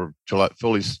was over till I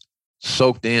fully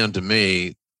soaked into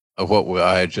me of what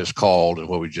I had just called and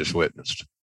what we just witnessed.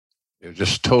 It was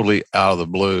just totally out of the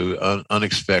blue,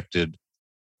 unexpected.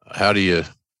 How do you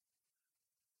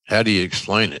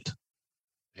explain it?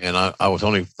 And I was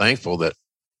only thankful that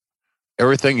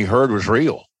everything you heard was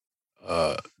real,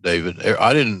 David.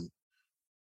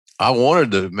 I wanted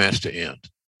the match to end.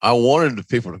 I wanted the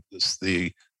people,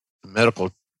 the medical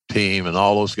team and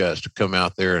all those guys to come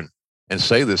out there and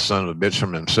say this son of a bitch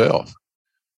from himself.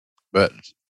 But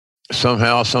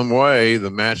somehow, some way, it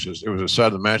was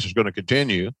decided the match is going to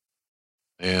continue.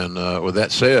 And with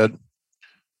that said,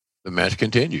 the match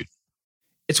continued.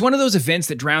 It's one of those events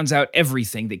that drowns out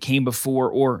everything that came before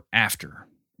or after.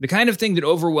 The kind of thing that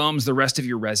overwhelms the rest of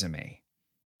your resume.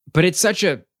 But it's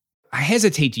I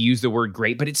hesitate to use the word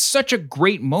great, but it's such a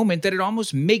great moment that it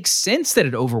almost makes sense that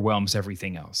it overwhelms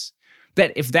everything else.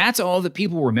 That if that's all that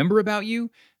people remember about you,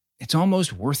 it's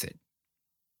almost worth it.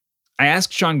 I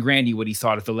asked Sean Grandy what he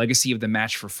thought of the legacy of the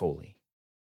match for Foley.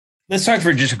 Let's talk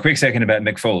for just a quick second about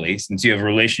Mick Foley, since you have a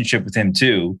relationship with him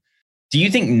too. Do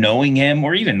you think knowing him,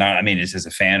 or even not, just as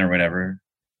a fan or whatever,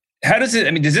 does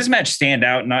this match stand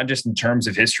out, not just in terms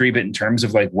of history, but in terms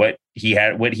of like what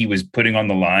he was putting on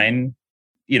the line,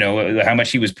 how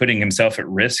much he was putting himself at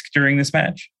risk during this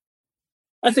match?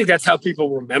 I think that's how people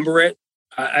remember it.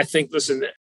 I think, listen,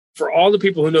 for all the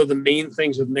people who know the main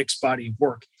things with Mick's body of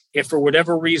work, if for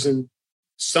whatever reason,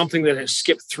 something that has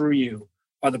skipped through you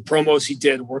are the promos he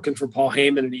did working for Paul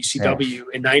Heyman and ECW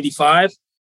in 95,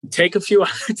 take a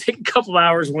couple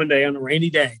hours one day on a rainy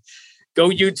day, go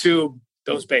YouTube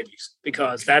those babies,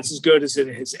 because that's as good as it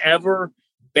has ever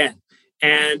been.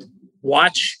 And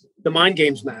watch the Mind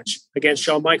Games match against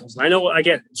Shawn Michaels. And I know, I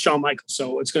get it, it's Shawn Michaels,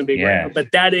 so it's going to be great. But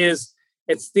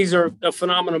these are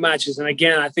phenomenal matches. And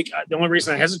again, I think the only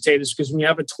reason I hesitate is because when you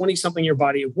have a 20-something-year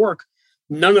body of work,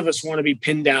 none of us want to be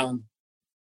pinned down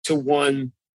to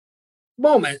one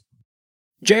moment.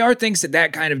 JR thinks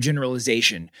that kind of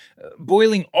generalization,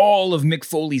 boiling all of Mick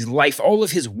Foley's life, all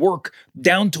of his work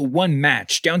down to one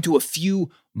match, down to a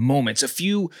few moments, a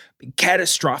few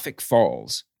catastrophic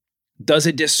falls, does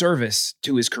a disservice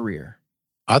to his career.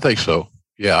 I think so.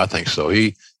 Yeah, I think so.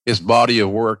 His body of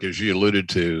work, as you alluded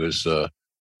to, is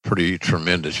pretty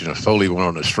tremendous. Foley went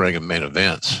on a string of main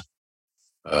events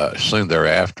soon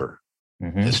thereafter.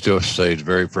 Mm-hmm. And still stayed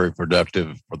very, very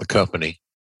productive for the company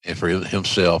and for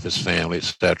himself, his family,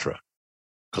 etc.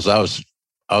 Because I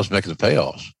was making the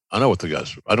payoffs. I know what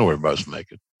everybody's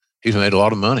making. He's made a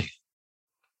lot of money,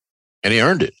 and he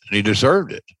earned it, and he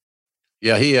deserved it.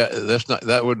 Yeah,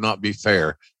 that would not be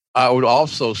fair. I would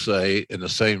also say, in the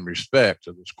same respect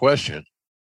to this question,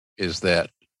 is that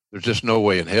there's just no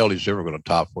way in hell he's ever going to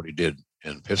top what he did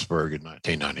in Pittsburgh in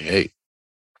 1998.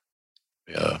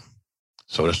 Yeah,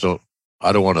 so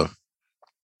I don't want to,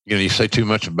 you say too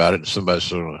much about it and somebody's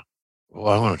sort of, well,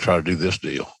 I want to try to do this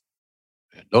deal.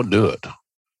 Don't do it.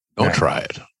 Don't try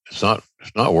it. It's not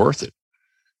worth it.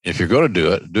 If you're going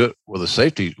to do it with a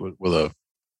safety, with a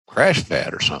crash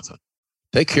pad or something.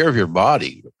 Take care of your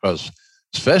body, because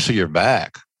especially your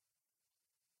back.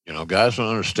 Guys don't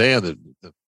understand that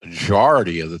the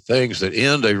majority of the things that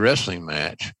end a wrestling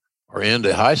match or end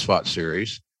a high spot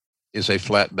series is a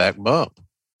flat back bump.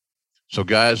 So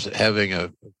guys being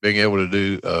able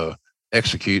to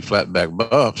execute flat back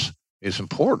bumps is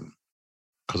important,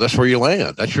 because that's where you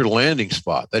land. That's your landing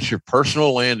spot. That's your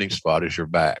personal landing spot, is your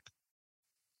back.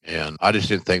 And I just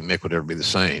didn't think Mick would ever be the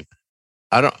same.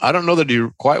 I don't know that he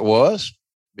quite was, to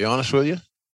be honest with you,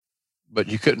 but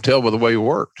you couldn't tell by the way he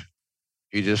worked.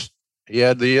 He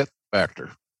had the it factor,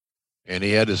 and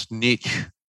he had his niche,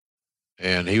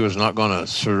 and he was not going to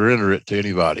surrender it to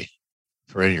anybody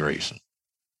for any reason.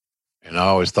 And I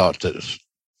always thought that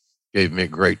gave me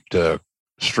great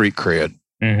street cred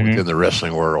within the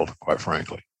wrestling world, quite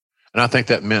frankly. And I think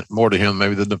that meant more to him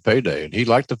maybe than the payday, and he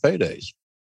liked the paydays.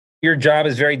 Your job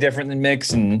is very different than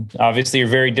Mick's, and obviously you're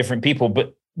very different people,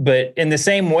 but in the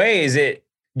same way, do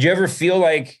you ever feel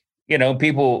like,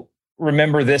 people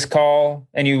remember this call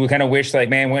and you kind of wish, like,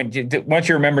 man, once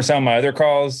you remember some of my other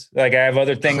calls, like I have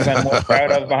other things I'm more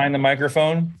proud of behind the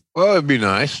microphone? Well, it'd be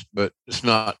nice, but it's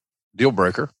not deal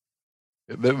breaker.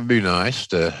 It would be nice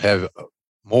to have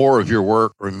more of your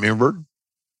work remembered,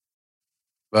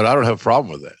 but I don't have a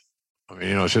problem with that. I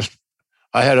mean, it's just,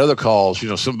 I had other calls.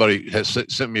 Somebody has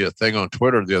sent me a thing on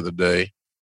Twitter the other day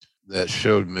that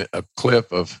showed me a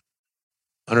clip of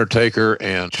Undertaker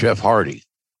and Jeff Hardy,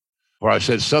 where I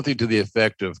said something to the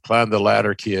effect of, "Climb the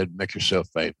ladder, kid, make yourself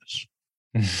famous."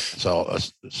 So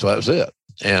that was it.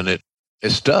 And it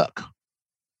stuck.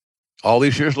 All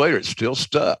these years later, it's still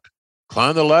stuck.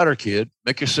 Climb the ladder, kid,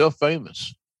 make yourself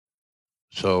famous.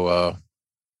 So,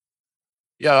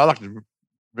 I like to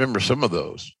remember some of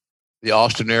those. The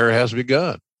Austin era has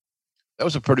begun. That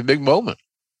was a pretty big moment.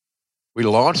 We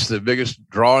launched the biggest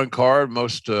drawing card,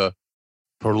 most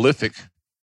prolific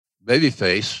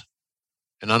babyface.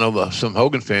 And I know some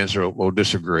Hogan fans will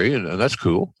disagree, and that's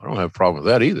cool. I don't have a problem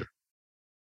with that either.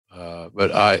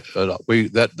 But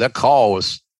that call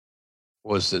was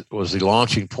the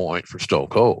launching point for Stone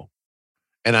Cold,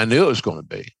 and I knew it was going to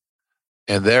be.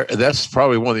 And that's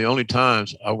probably one of the only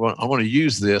times I want to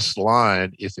use this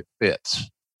line if it fits.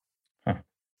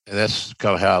 And that's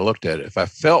kind of how I looked at it. If I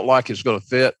felt like it's going to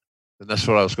fit, then that's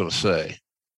what I was going to say.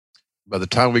 By the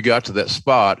time we got to that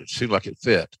spot, it seemed like it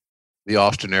fit. The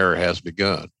Austin era has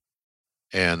begun.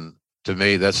 And to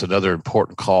me, that's another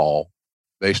important call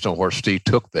based on where Steve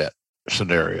took that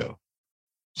scenario.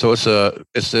 So it's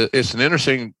an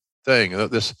interesting thing.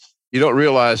 You don't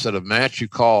realize that a match you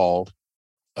called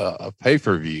a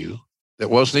pay-per-view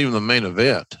that wasn't even the main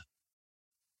event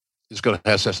is going to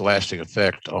have such a lasting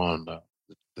effect on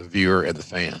the viewer and the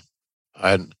fan.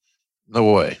 I had no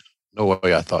way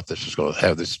I thought this was going to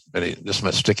have this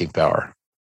much sticking power.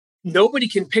 Nobody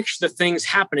can picture the things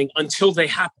happening until they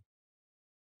happen.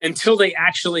 Until they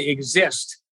actually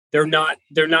exist, they're not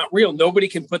real. Nobody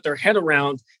can put their head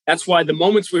around. That's why the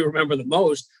moments we remember the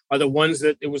most are the ones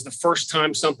that it was the first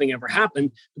time something ever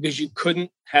happened, because you couldn't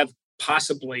have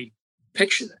possibly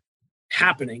pictured it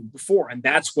happening before. And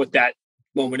that's what that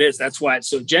moment is. That's why it's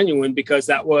so genuine, because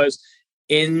that was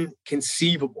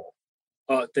inconceivable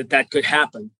that could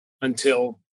happen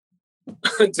until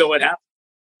it happened.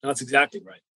 That's exactly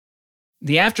right.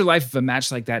 The afterlife of a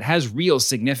match like that has real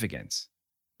significance,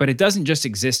 but it doesn't just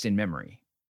exist in memory.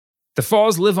 The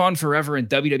falls live on forever in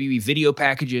WWE video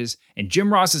packages, and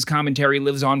Jim Ross's commentary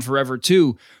lives on forever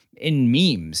too in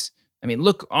memes. I mean,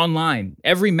 look online.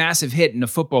 Every massive hit in a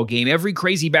football game, every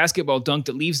crazy basketball dunk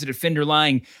that leaves the defender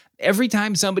lying, every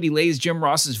time somebody lays Jim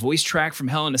Ross's voice track from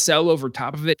Hell in a Cell over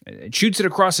top of it, shoots it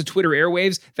across the Twitter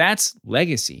airwaves, that's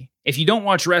legacy. If you don't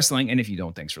watch wrestling, and if you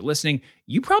don't, thanks for listening,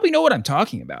 you probably know what I'm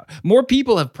talking about. More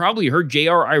people have probably heard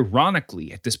JR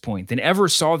ironically at this point than ever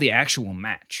saw the actual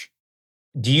match.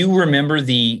 Do you remember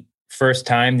the first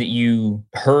time that you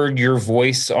heard your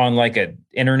voice on like an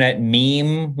internet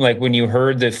meme, like when you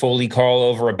heard the Foley call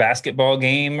over a basketball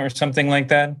game or something like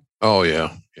that? Oh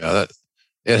yeah.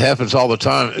 It happens all the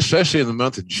time, especially in the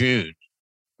month of June.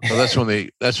 So that's when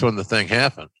the thing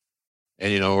happened.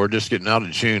 And we're just getting out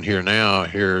of June here now.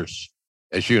 Here's,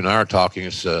 as you and I are talking,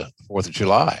 it's 4th of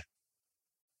July.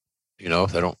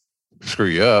 If they don't screw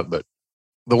you up. But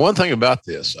the one thing about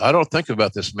this, I don't think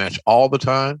about this match all the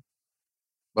time,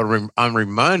 but I'm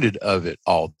reminded of it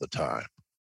all the time.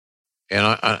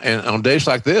 And and on days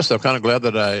like this, I'm kind of glad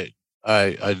that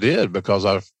I did, because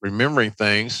I'm remembering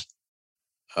things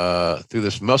through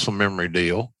this muscle memory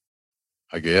deal,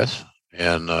 I guess.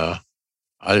 And I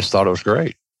just thought it was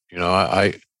great. You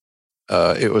know,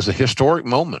 it was a historic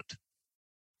moment.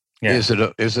 Yeah. Is it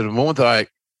a moment that I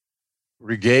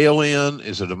regale in?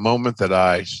 Is it a moment that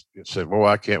I said, well,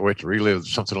 I can't wait to relive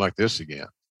something like this again?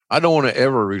 I don't want to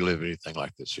ever relive anything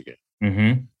like this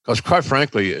again. Because quite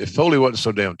frankly, if Foley wasn't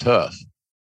so damn tough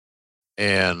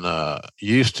and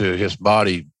used to his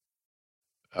body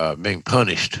being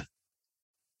punished,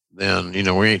 then, you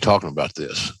know, we ain't talking about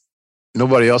this.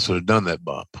 Nobody else would have done that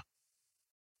bump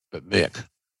but Mick.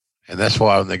 And that's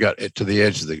why when they got it to the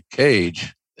edge of the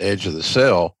cage, the edge of the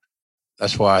cell,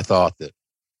 that's why I thought that,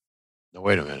 no,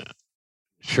 wait a minute.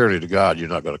 Surely to God, you're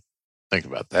not going to think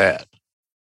about that.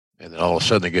 And then all of a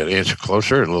sudden they get an inch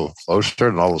closer and a little closer,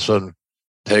 and all of a sudden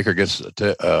Taker gets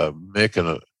Mick in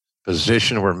a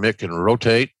position where Mick can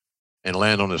rotate and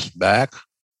land on his back.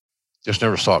 Just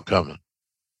never saw it coming.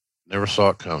 Never saw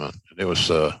it coming. And it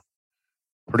was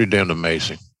pretty damn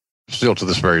amazing. Still to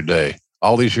this very day.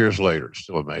 All these years later, it's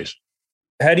still amazing.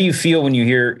 How do you feel when you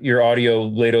hear your audio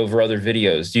laid over other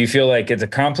videos? Do you feel like it's a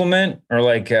compliment or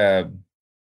like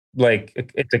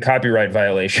it's a copyright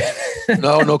violation?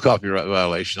 No copyright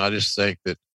violation. I just think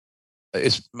that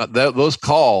those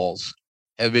calls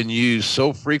have been used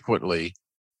so frequently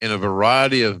in a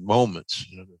variety of moments,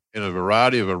 in a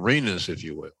variety of arenas, if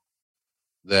you will,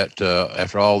 that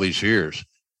after all these years,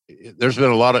 there's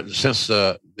been a lot of, since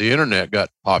the internet got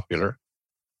popular,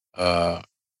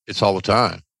 it's all the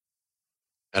time.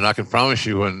 And I can promise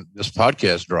you when this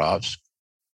podcast drops,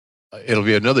 it'll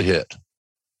be another hit.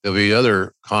 There'll be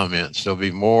other comments. There'll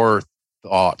be more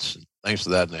thoughts and things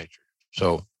of that nature.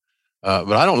 So,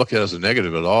 but I don't look at it as a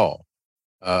negative at all.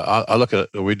 I look at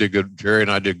it, we did good, Jerry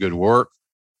and I did good work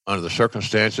under the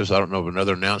circumstances. I don't know of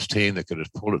another announced team that could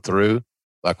have pulled it through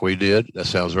like we did. That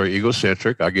sounds very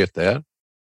egocentric. I get that.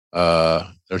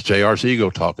 There's JR's ego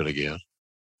talking again.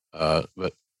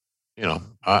 But you know,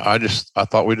 I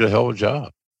thought we did a hell of a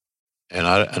job. And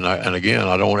again,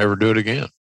 I don't want to ever do it again.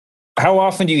 How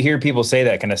often do you hear people say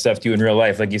that kind of stuff to you in real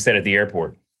life, like you said at the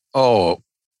airport? Oh,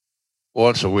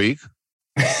 once a week.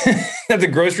 At the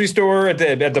grocery store, at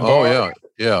the bar? Oh,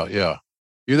 yeah.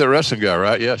 You're the wrestling guy,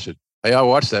 right? Yeah. I said, hey, I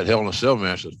watched that Hell in a Cell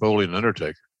match with Foley and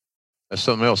Undertaker. That's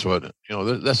something else, wasn't it? You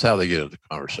know, that's how they get into the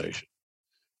conversation.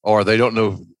 Or they don't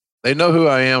know, they know who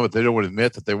I am, but they don't want to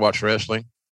admit that they watch wrestling.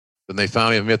 Then they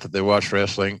finally admit that they watch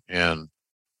wrestling, and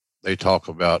they talk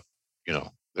about, you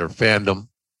know, their fandom.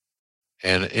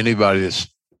 And anybody that's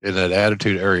in that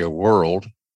attitude area world,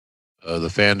 the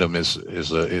fandom is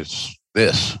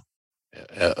this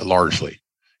largely.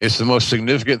 It's the most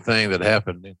significant thing that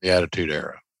happened in the attitude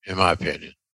era, in my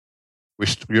opinion.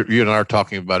 You and I are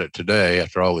talking about it today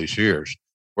after all these years.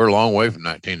 We're a long way from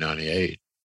 1998.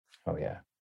 Oh, yeah.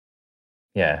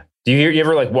 Yeah. Do you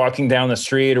ever like walking down the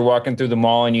street or walking through the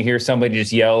mall and you hear somebody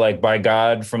just yell like, by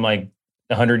God, from like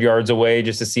 100 yards away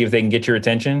just to see if they can get your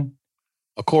attention?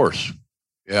 Of course.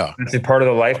 Yeah. Is it part of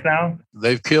the life now?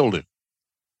 They've killed him.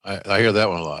 I hear that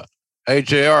one a lot. Hey,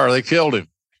 JR, they killed him.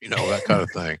 You know, that kind of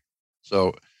thing.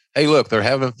 So, hey, look, they're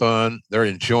having fun. They're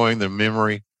enjoying their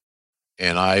memory.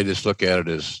 And I just look at it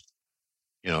as,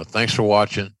 you know, thanks for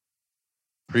watching.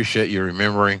 Appreciate you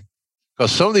remembering.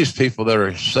 Because some of these people that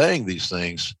are saying these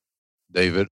things,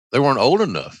 David, they weren't old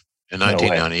enough in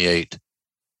 1998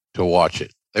 to watch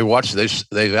it. They watch it.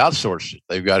 They've outsourced it.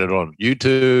 They've got it on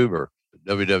YouTube or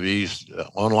WWE's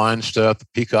online stuff, the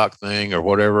Peacock thing or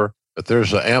whatever. But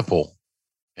there's ample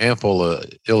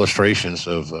illustrations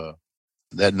of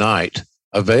that night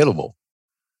available.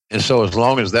 And so as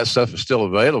long as that stuff is still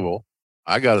available,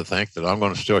 I got to think that I'm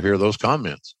going to still hear those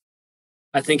comments.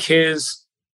 I think his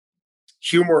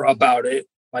humor about it,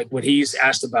 like when he's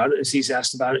asked about it, is he's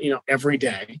asked about it, you know, every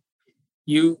day.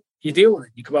 You deal with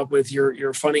it. You come up with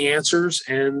your funny answers,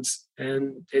 and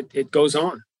it goes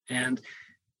on. And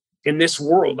in this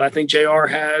world, I think JR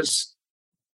has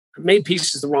made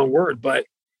peace is the wrong word, but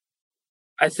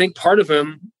I think part of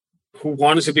him who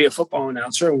wanted to be a football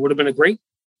announcer and would have been a great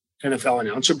NFL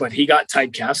announcer, but he got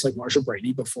typecast like Marshall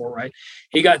Brady before, right?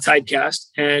 He got typecast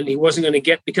and he wasn't going to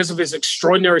get, because of his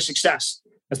extraordinary success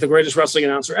as the greatest wrestling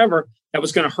announcer ever, that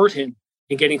was going to hurt him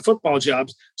in getting football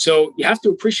jobs. So you have to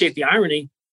appreciate the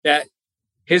irony that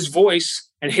his voice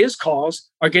and his calls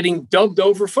are getting dubbed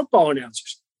over football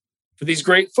announcers for these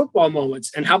great football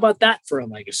moments. And how about that for a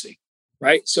legacy,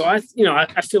 right? So I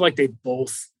feel like they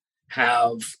both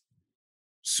have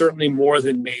certainly more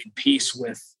than made peace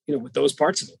with those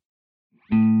parts of it.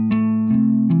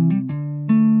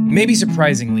 Maybe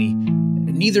surprisingly,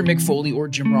 neither Mick Foley or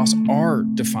Jim Ross are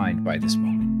defined by this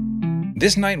moment.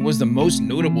 This night was the most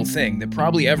notable thing that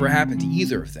probably ever happened to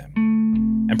either of them,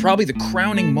 and probably the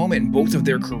crowning moment in both of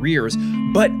their careers,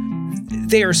 but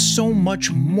they are so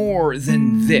much more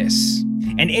than this.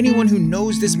 And anyone who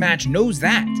knows this match knows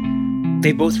that.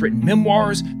 They've both written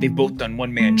memoirs, they've both done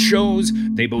one-man shows,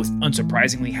 they both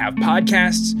unsurprisingly have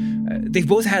podcasts, they've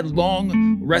both had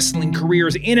long wrestling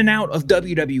careers in and out of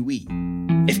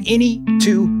WWE. If any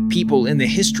two people in the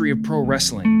history of pro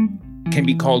wrestling can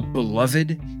be called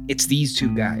beloved, it's these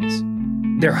two guys.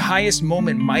 Their highest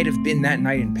moment might have been that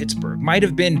night in Pittsburgh, might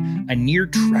have been a near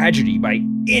tragedy by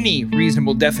any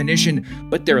reasonable definition,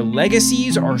 but their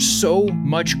legacies are so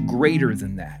much greater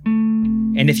than that.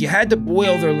 And if you had to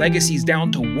boil their legacies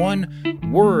down to one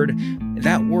word,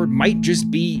 that word might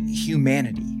just be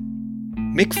humanity.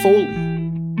 Mick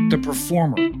Foley, the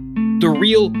performer, the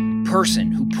real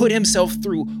person who put himself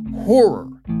through horror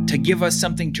to give us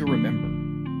something to remember.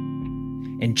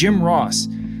 And Jim Ross,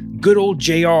 good old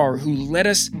JR, who let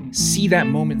us see that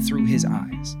moment through his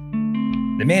eyes.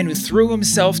 The man who threw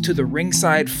himself to the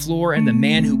ringside floor and the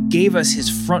man who gave us his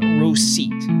front row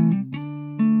seat.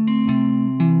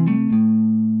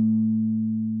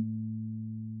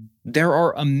 There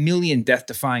are a million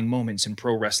death-defying moments in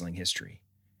pro wrestling history.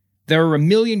 There are a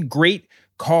million great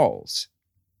calls,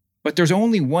 but there's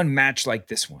only one match like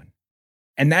this one.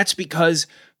 And that's because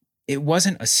it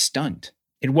wasn't a stunt.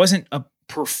 It wasn't a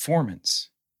performance.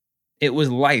 It was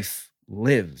life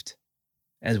lived.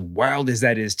 As wild as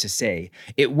that is to say,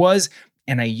 it was,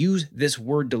 and I use this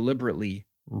word deliberately,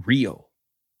 real.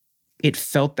 It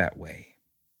felt that way.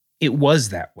 It was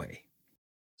that way.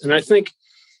 And I think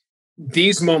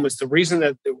these moments, the reason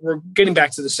that we're getting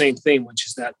back to the same thing, which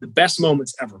is that the best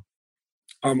moments ever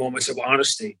are moments of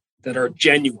honesty that are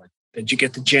genuine, that you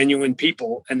get the genuine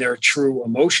people and their true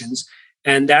emotions.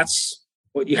 And that's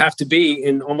what you have to be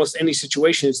in almost any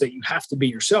situation, is that you have to be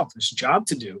yourself. There's a job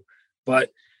to do. But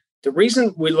the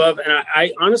reason we love, and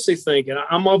I honestly think, and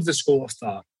I'm of the school of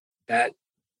thought that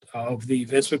of the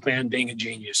Vince McMahon being a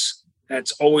genius.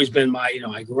 That's always been my,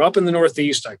 I grew up in the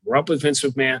Northeast. I grew up with Vince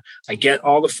McMahon. I get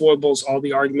all the foibles, all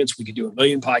the arguments. We could do a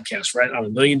million podcasts, right? On a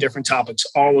million different topics,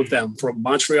 all of them, from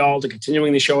Montreal to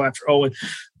continuing the show after Owen.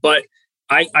 But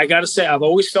I got to say, I've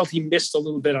always felt he missed a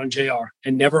little bit on JR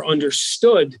and never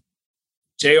understood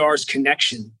JR's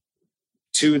connection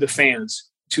to the fans,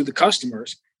 to the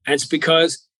customers. And it's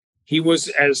because he was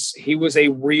a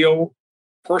real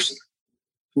person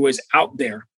who was out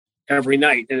there every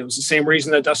night. And it was the same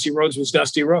reason that Dusty Rhodes was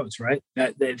Dusty Rhodes, right?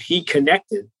 That he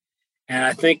connected. And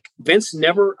I think Vince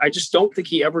I just don't think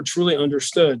he ever truly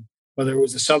understood, whether it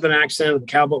was the Southern accent or the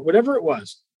cowboy, whatever it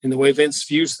was, in the way Vince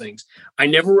views things. I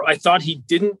thought he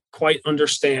didn't quite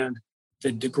understand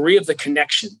the degree of the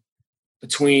connection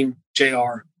between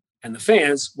JR and the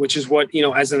fans, which is what,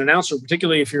 as an announcer,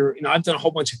 particularly if you're, I've done a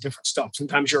whole bunch of different stuff.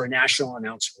 Sometimes you're a national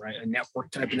announcer, right? A network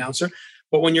type announcer.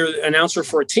 But when you're an announcer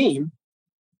for a team,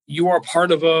 you are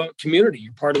part of a community.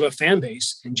 You're part of a fan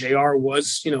base. And JR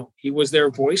was, he was their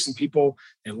voice, and people,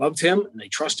 they loved him and they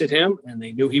trusted him and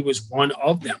they knew he was one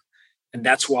of them. And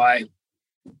that's why,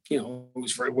 it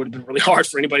would have been really hard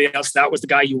for anybody else. That was the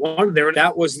guy you wanted there.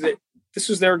 This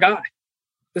was their guy.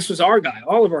 This was our guy,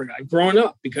 all of our guy growing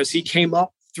up, because he came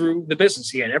up through the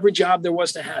business. He had every job there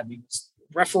was to have. He was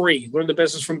referee, learned the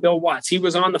business from Bill Watts. He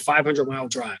was on the 500-mile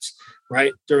drives,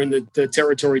 right? During the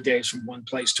territory days from one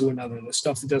place to another, the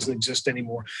stuff that doesn't exist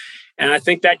anymore. And I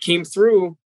think that came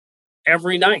through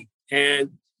every night.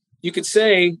 And you could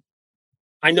say,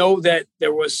 I know that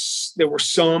there were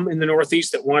some in the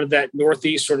Northeast that wanted that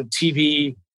Northeast sort of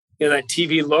TV, that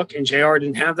TV look, and JR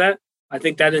didn't have that. I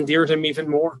think that endeared him even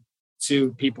more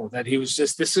to people, that he was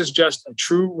this is just a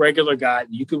true regular guy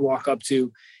that you could walk up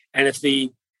to. And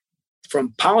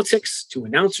from politics to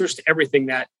announcers to everything,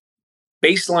 that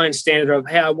baseline standard of,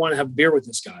 hey, I want to have a beer with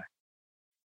this guy.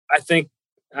 I think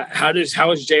how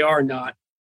is JR not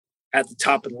at the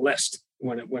top of the list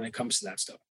when it comes to that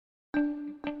stuff?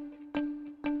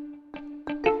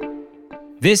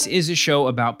 This is a show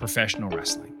about professional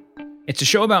wrestling. It's a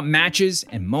show about matches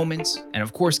and moments, and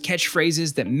of course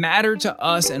catchphrases that matter to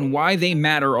us and why they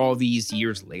matter all these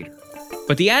years later.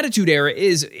 But the Attitude Era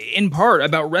is, in part,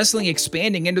 about wrestling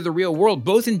expanding into the real world,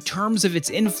 both in terms of its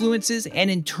influences and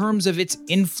in terms of its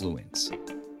influence.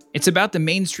 It's about the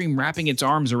mainstream wrapping its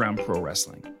arms around pro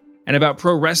wrestling, and about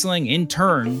pro wrestling, in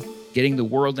turn, getting the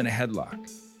world in a headlock.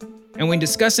 And when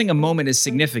discussing a moment as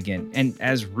significant and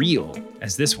as real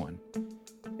as this one,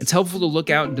 it's helpful to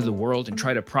look out into the world and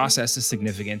try to process the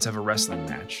significance of a wrestling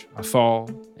match, a fall,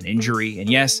 an injury, and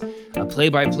yes, a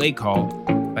play-by-play call,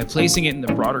 by placing it in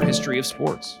the broader history of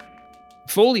sports.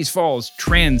 Foley's falls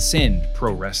transcend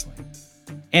pro wrestling.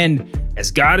 And "As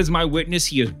God is my witness,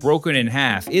 he is broken in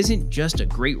half" isn't just a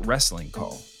great wrestling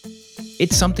call.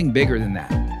 It's something bigger than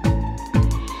that.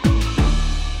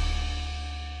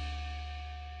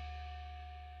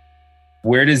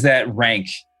 Where does that rank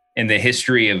in the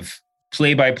history of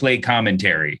play-by-play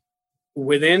commentary?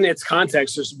 Within its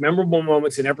context, there's memorable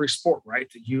moments in every sport, right?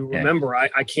 That you remember.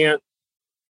 I can't,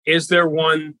 is there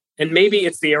one, and maybe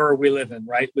it's the era we live in,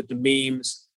 right? With the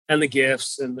memes and the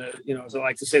GIFs and the, as I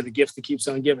like to say, the gift that keeps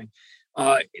on giving.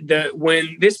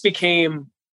 When this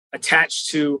became attached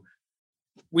to,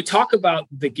 we talk about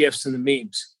the GIFs and the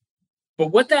memes, but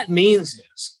what that means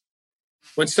is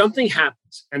when something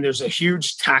happens and there's a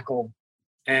huge tackle,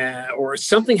 or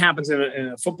something happens in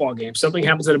a football game, something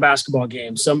happens in a basketball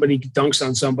game, somebody dunks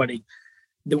on somebody,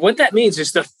 what that means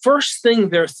is the first thing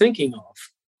they're thinking of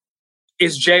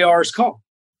is JR's call.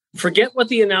 Forget what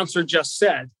the announcer just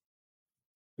said.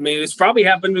 I mean, it's probably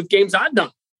happened with games I've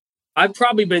done. I've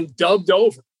probably been dubbed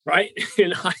over, right?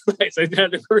 In highlights. It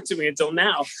hadn't occurred to me until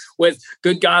now with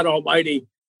 "Good God Almighty,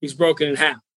 he's broken in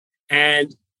half."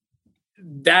 And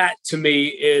that to me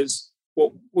is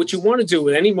what you want to do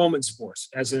with any moment in sports.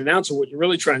 As an announcer, what you're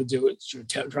really trying to do is you're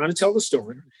trying to tell the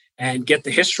story and get the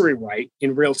history right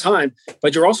in real time,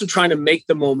 but you're also trying to make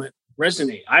the moment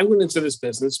resonate. I went into this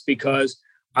business because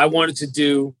I wanted to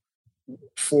do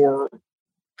for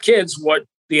kids what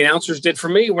the announcers did for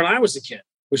me when I was a kid,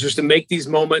 which was to make these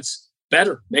moments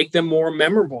better, make them more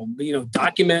memorable,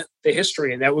 document the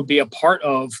history. And that would be a part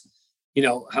of,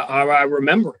 how I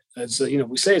remember it. As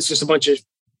we say, it's just a bunch of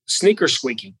sneaker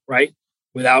squeaking, right?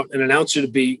 Without an announcer to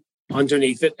be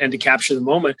underneath it and to capture the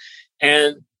moment.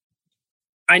 And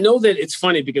I know that it's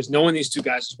funny because knowing these two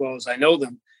guys as well as I know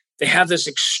them, they have this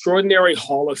extraordinary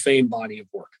Hall of Fame body of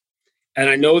work. And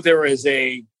I know there is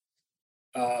a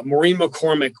Maureen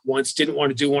McCormick once didn't want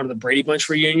to do one of the Brady Bunch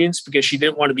reunions because she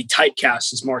didn't want to be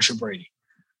typecast as Marsha Brady.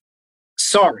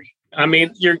 Sorry. I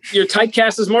mean, you're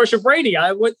typecast as Marsha Brady.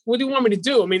 What do you want me to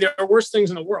do? I mean, there are worse things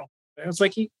in the world. And it's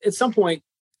like at some point,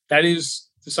 that is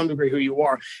to some degree who you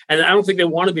are. And I don't think they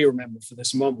want to be remembered for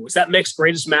this moment. Was that Mick's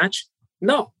greatest match?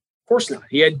 No, of course not.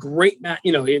 He had great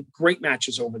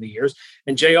matches over the years.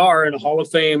 And JR in a Hall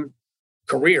of Fame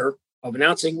career of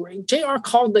announcing, JR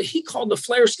called the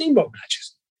Flair Steamboat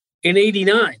matches in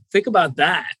 '89. Think about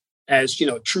that as,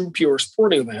 true, pure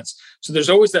sporting events. So there's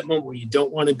always that moment where you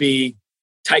don't want to be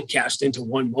typecast into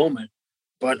one moment,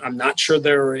 but I'm not sure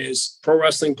there is pro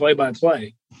wrestling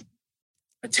play-by-play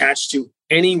attached to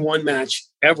any one match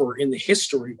ever in the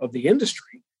history of the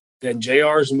industry than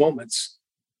JR's moments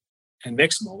and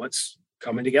Mick's moments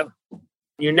coming together.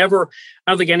 I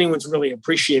don't think anyone's really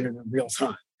appreciated it in real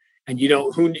time. And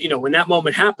when that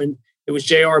moment happened, it was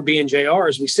JR being JR,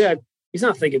 as we said. He's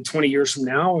not thinking 20 years from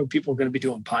now, and people are going to be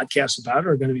doing podcasts about it,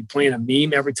 or going to be playing a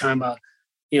meme every time a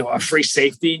free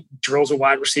safety drills a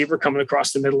wide receiver coming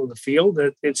across the middle of the field.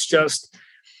 It's just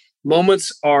the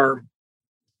moments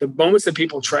that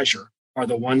people treasure are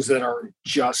the ones that are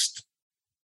just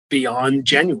beyond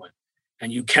genuine,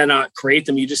 and you cannot create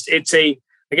them. I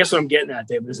guess what I'm getting at,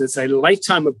 David, is it's a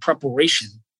lifetime of preparation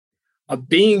of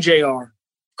being JR,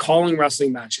 calling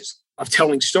wrestling matches, of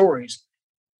telling stories.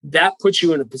 That puts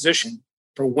you in a position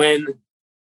for when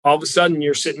all of a sudden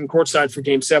you're sitting courtside for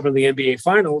Game 7 of the NBA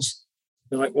Finals.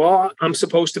 You're like, well, I'm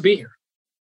supposed to be here.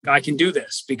 I can do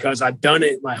this because I've done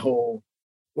it my whole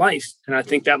life. And I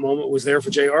think that moment was there for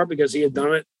JR because he had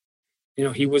done it.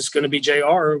 He was going to be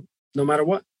JR no matter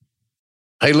what.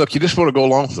 Hey, look, you just want to go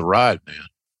along for the ride,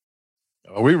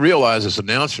 man. We realize as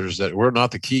announcers that we're not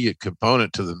the key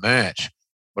component to the match,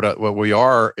 but we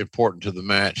are important to the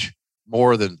match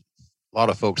more than a lot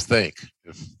of folks think,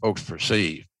 if folks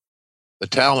perceive. The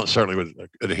talent certainly would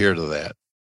adhere to that.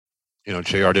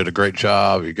 JR did a great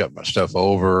job. He got my stuff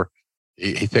over.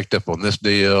 He picked up on this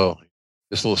deal.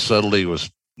 This little subtlety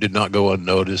did not go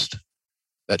unnoticed,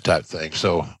 that type of thing.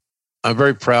 So I'm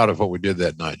very proud of what we did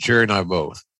that night. Jerry and I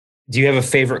both. Do you have a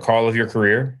favorite call of your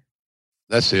career?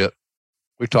 That's it.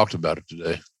 We talked about it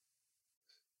today.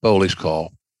 Foley's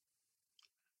call.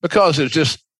 Because it's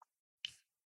just,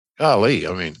 golly,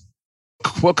 I mean,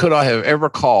 what could I have ever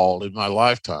called in my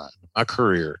lifetime, my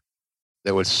career,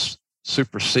 that would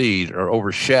supersede or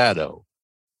overshadow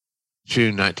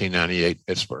June 1998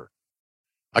 Pittsburgh?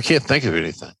 I can't think of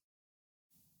anything.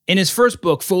 In his first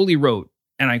book, Foley wrote,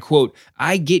 and I quote,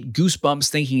 "I get goosebumps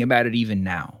thinking about it even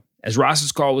now, as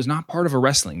Ross's call was not part of a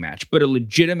wrestling match, but a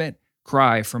legitimate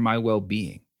cry for my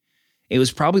well-being. It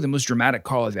was probably the most dramatic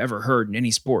call I've ever heard in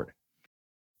any sport.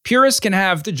 Purists can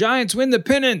have the Giants win the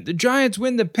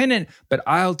pennant, but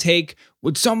I'll take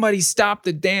would somebody stop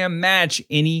the damn match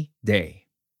any day."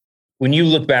 When you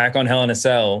look back on Hell in a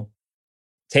Cell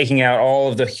taking out all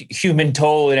of the human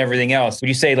toll and everything else. Would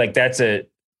you say like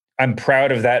I'm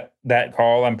proud of that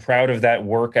call. I'm proud of that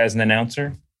work as an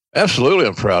announcer. Absolutely.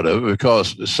 I'm proud of it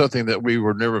because it's something that we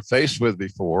were never faced with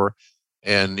before.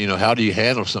 And, how do you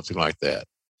handle something like that?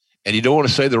 And you don't want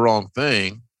to say the wrong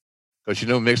thing because,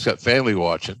 Mick's got family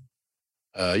watching.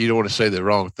 You don't want to say the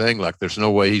wrong thing. Like there's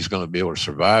no way he's going to be able to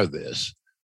survive this.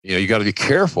 You got to be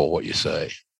careful what you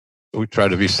say. We try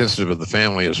to be sensitive of the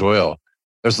family as well.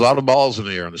 There's a lot of balls in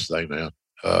the air on this thing now.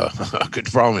 I could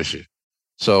promise you.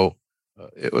 So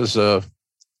it was a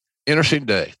interesting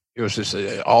day. It was just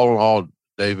all in all,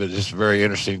 David, just a very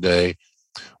interesting day.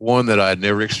 One that I had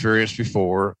never experienced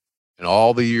before in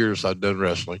all the years I've done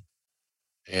wrestling,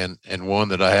 and one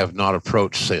that I have not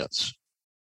approached since.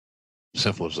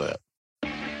 Simple as that.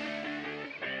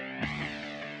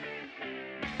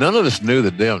 None of us knew the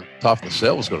damn top of the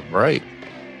cell was going to break.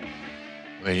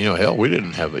 I mean, hell, we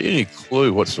didn't have any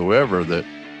clue whatsoever that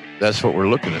that's what we're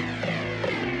looking at.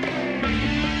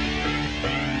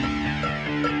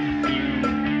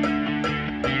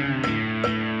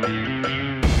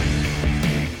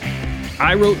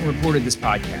 I wrote and reported this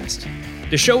podcast.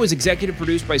 The show is executive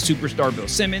produced by superstar Bill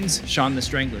Simmons, Sean the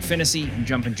Strangler Finnessy, and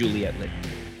Jumpin' Juliet Litton.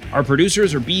 Our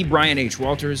producers are B. Brian H.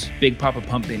 Walters, Big Papa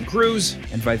Pump In Cruz,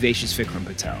 and Vivacious Vikram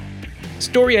Patel.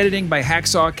 Story editing by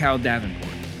Hacksaw Cal Davenport.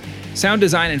 Sound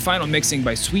design and final mixing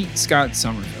by Sweet Scott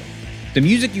Somerville. The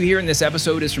music you hear in this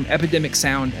episode is from Epidemic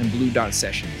Sound and Blue Dot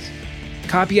Sessions.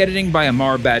 Copy editing by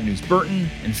Amar Bad News Burton,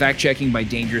 and fact-checking by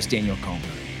Dangerous Daniel Comer.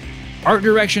 Art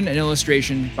direction and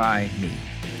illustration by me.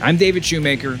 I'm David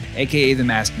Shoemaker, aka The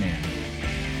Masked Man.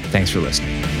 Thanks for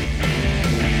listening.